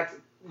same exact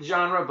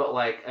genre, but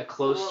a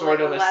close sort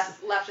of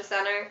left of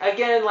center.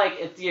 Again,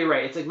 you're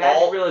right. It's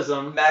magic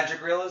realism.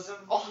 Magic realism.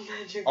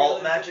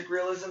 Alt magic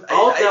realism.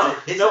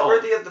 Is it no.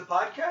 worthy of the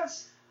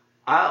podcast?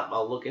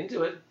 I'll look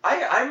into it.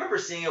 I remember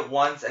seeing it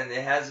once, and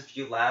it has a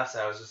few laughs,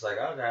 and I was just like,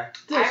 okay.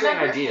 It's an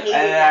interesting idea. And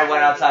then I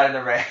went outside in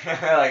the rain.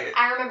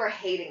 I remember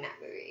hating that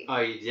movie. Oh,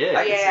 you did?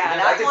 I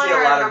can see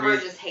a lot of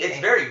reasons. Just hating. It's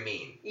very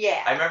mean.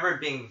 Yeah. I remember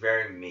it being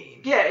very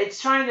mean. Yeah, it's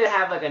trying to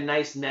have a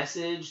nice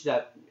message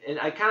and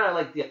I kind of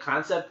like the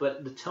concept,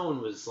 but the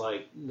tone was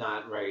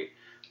not right.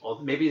 Well,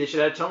 maybe they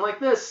should have a tone like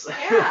this.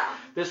 Yeah.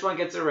 This one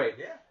gets it right.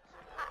 Yeah.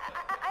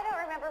 I don't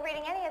remember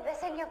reading any of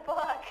this in your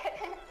book.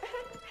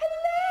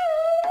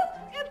 Hello!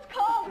 It's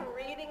called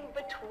reading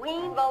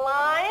between the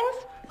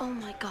lines. Oh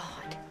my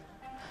God.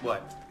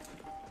 What?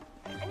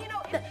 And you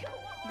know, if you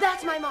want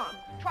That's my mom.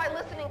 try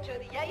listening to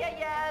the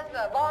yeah-yeah-yeahs,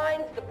 the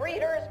Vines, the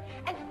Breeders,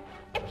 and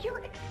if you're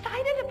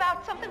excited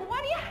about something,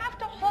 why do you have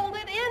to hold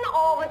it in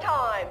all the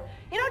time?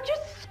 You know,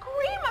 just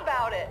scream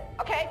about it,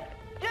 okay?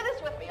 Do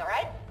this with me, all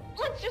right?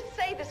 Let's just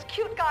say this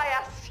cute guy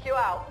asks you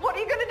out. What are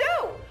you gonna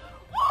do?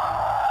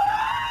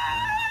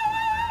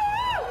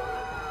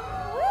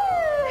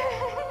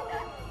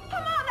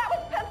 Come on, that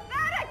was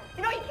pathetic.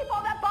 You know, you keep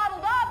all that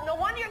bottled up. No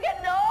wonder you're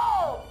getting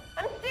old.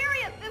 I'm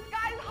serious. This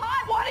guy's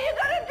hot. What are you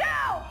gonna do?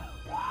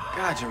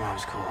 God, your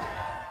mom's cool.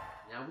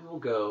 Now we will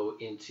go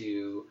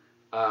into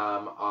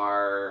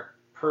our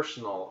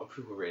personal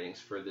approval ratings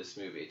for this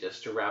movie.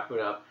 Just to wrap it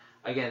up,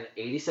 again,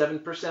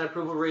 87%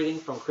 approval rating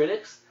from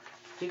critics,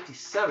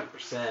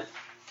 57%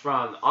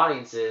 from the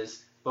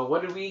audiences. But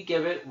what did we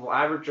give it? We'll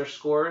average our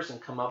scores and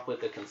come up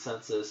with a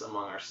consensus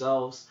among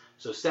ourselves.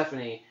 So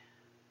Stephanie,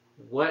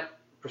 what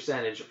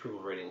percentage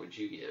approval rating would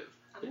you give?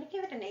 I'm going to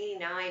give it an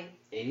 89.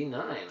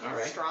 89, all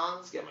right. Strong.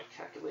 Let's get my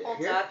calculator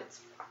Holds here. up.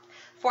 It's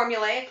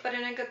formulaic, but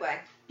in a good way.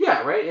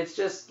 Yeah, right? It's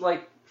just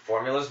like...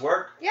 Formulas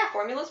work. Yeah,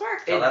 formulas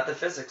work. Tell that the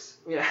physics.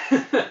 Yeah.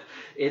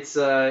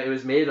 It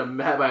was made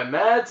by a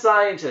mad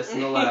scientist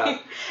in the lab.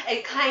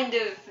 It kind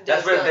of does.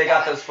 That's where feel they like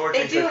got that. those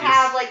fortune They do cookies.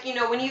 have, like, you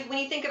know, when you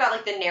think about,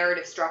 like, the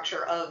narrative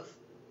structure of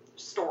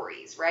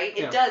stories, right?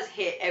 It Yeah. does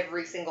hit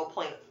every single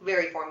point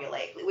very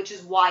formulaically, which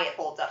is why it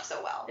holds up so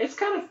well. It's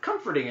kind of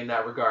comforting in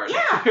that regard.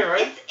 Yeah,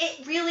 right?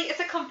 it's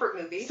a comfort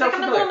movie. It's like a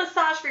little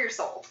massage for your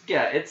soul.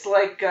 Yeah, it's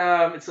like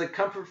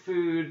comfort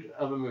food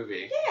of a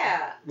movie.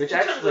 Yeah. Which In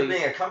terms actually of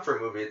being a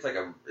comfort movie, it's like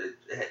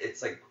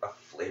a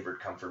flavored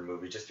comfort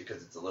movie just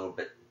because it's a little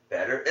bit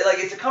better.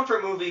 It's a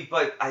comfort movie,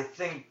 but I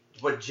think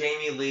what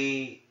Jamie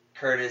Lee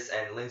Curtis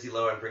and Lindsay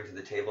Lohan bring to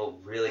the table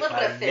really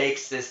kind of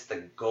makes this the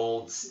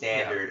gold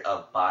standard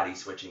of body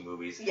switching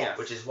movies. Yes.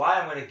 Which is why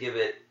I'm going to give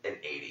it an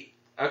 80.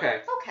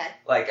 Okay.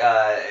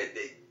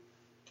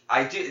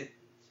 I do.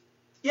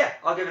 Yeah,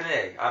 I'll give it an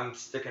A. I'm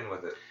sticking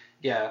with it.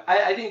 Yeah,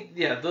 I think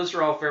those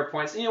are all fair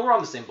points. You know, we're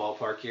on the same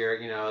ballpark here.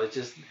 You know, it's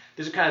just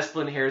there's a kind of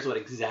splitting hairs what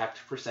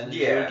exact percentage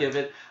you would give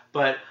it,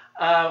 but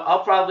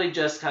I'll probably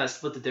just kind of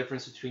split the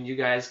difference between you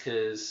guys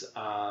because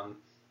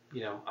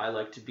you know, I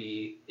like to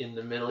be in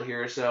the middle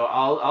here, so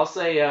I'll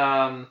say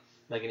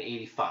like an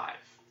 85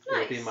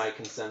 would be my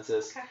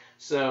consensus. Okay.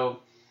 So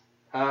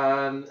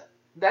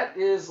that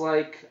is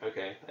like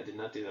okay, I did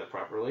not do that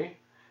properly.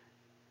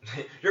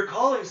 You're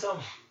calling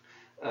someone.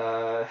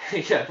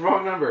 Yeah,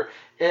 wrong number.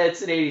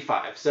 It's an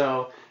 85.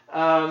 So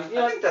I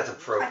think that's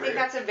appropriate. I think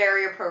that's a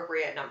very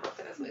appropriate number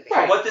for this movie.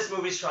 For what this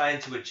movie's trying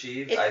to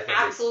achieve, It's I think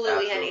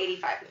absolutely an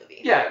 85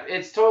 movie. Yeah,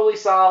 it's totally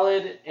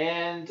solid,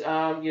 and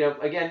you know,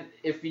 again,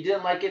 if you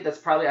didn't like it, that's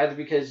probably either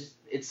because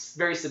it's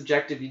very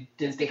subjective. You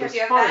didn't think it was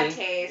funny. Because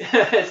you have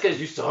bad taste. It's because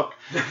you suck.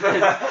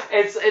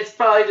 it's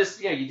probably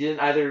just you didn't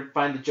either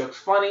find the jokes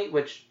funny,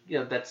 which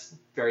that's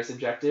very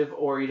subjective,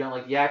 or you don't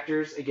like the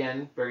actors.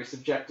 Again, very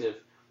subjective.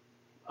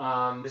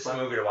 This is a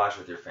movie to watch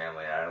with your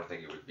family. I don't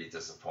think you would be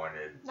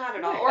disappointed. Not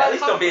at all. Or at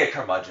least don't be a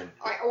curmudgeon.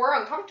 Or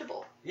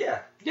uncomfortable. Yeah.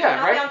 Yeah,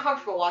 not right? be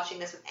uncomfortable watching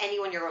this with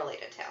anyone you're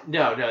related to.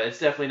 No, it's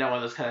definitely not one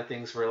of those kind of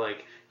things where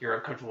you're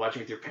uncomfortable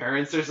watching with your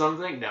parents or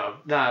something. No,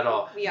 not at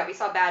all. Yeah, we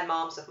saw Bad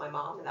Moms with my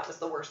mom, and that was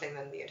the worst thing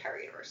in the entire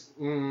universe.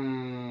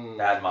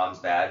 Bad Mom's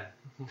bad.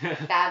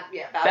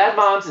 Bad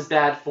Moms is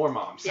bad for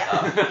moms. Yeah.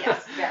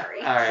 Yes,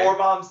 very. All right. For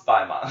moms,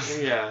 by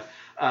moms. Yeah.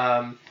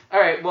 All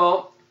right.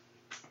 Well,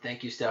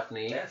 thank you,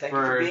 Stephanie,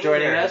 for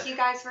joining us. Thank you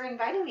guys for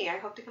inviting me. I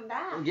hope to come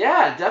back.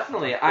 Yeah,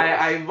 definitely.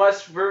 I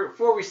must,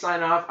 before we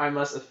sign off, I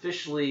must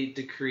officially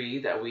decree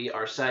that we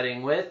are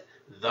siding with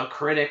the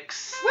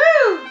critics.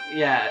 Woo!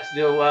 Yeah.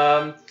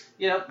 So,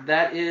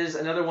 that is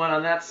another one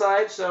on that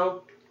side.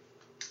 So,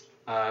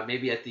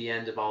 maybe at the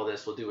end of all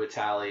this, we'll do a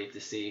tally to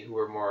see who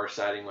we're more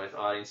siding with,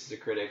 audiences or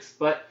critics.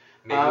 But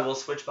maybe we'll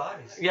switch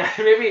bodies. Yeah,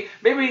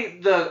 maybe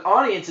the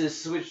audiences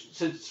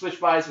switch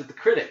bodies with the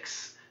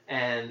critics.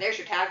 And there's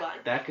your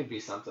tagline. That could be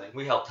something.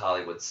 We helped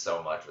Hollywood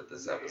so much with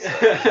this episode.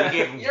 We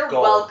gave them You're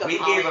gold. welcome, We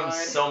Hollywood. gave them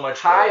so much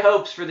high gold.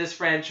 hopes for this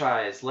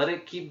franchise. Let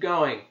it keep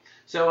going.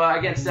 So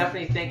again,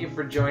 Stephanie, thank you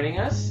for joining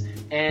us,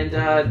 and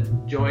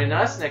join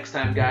us next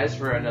time, guys,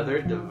 for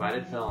another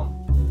Divided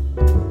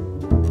Film.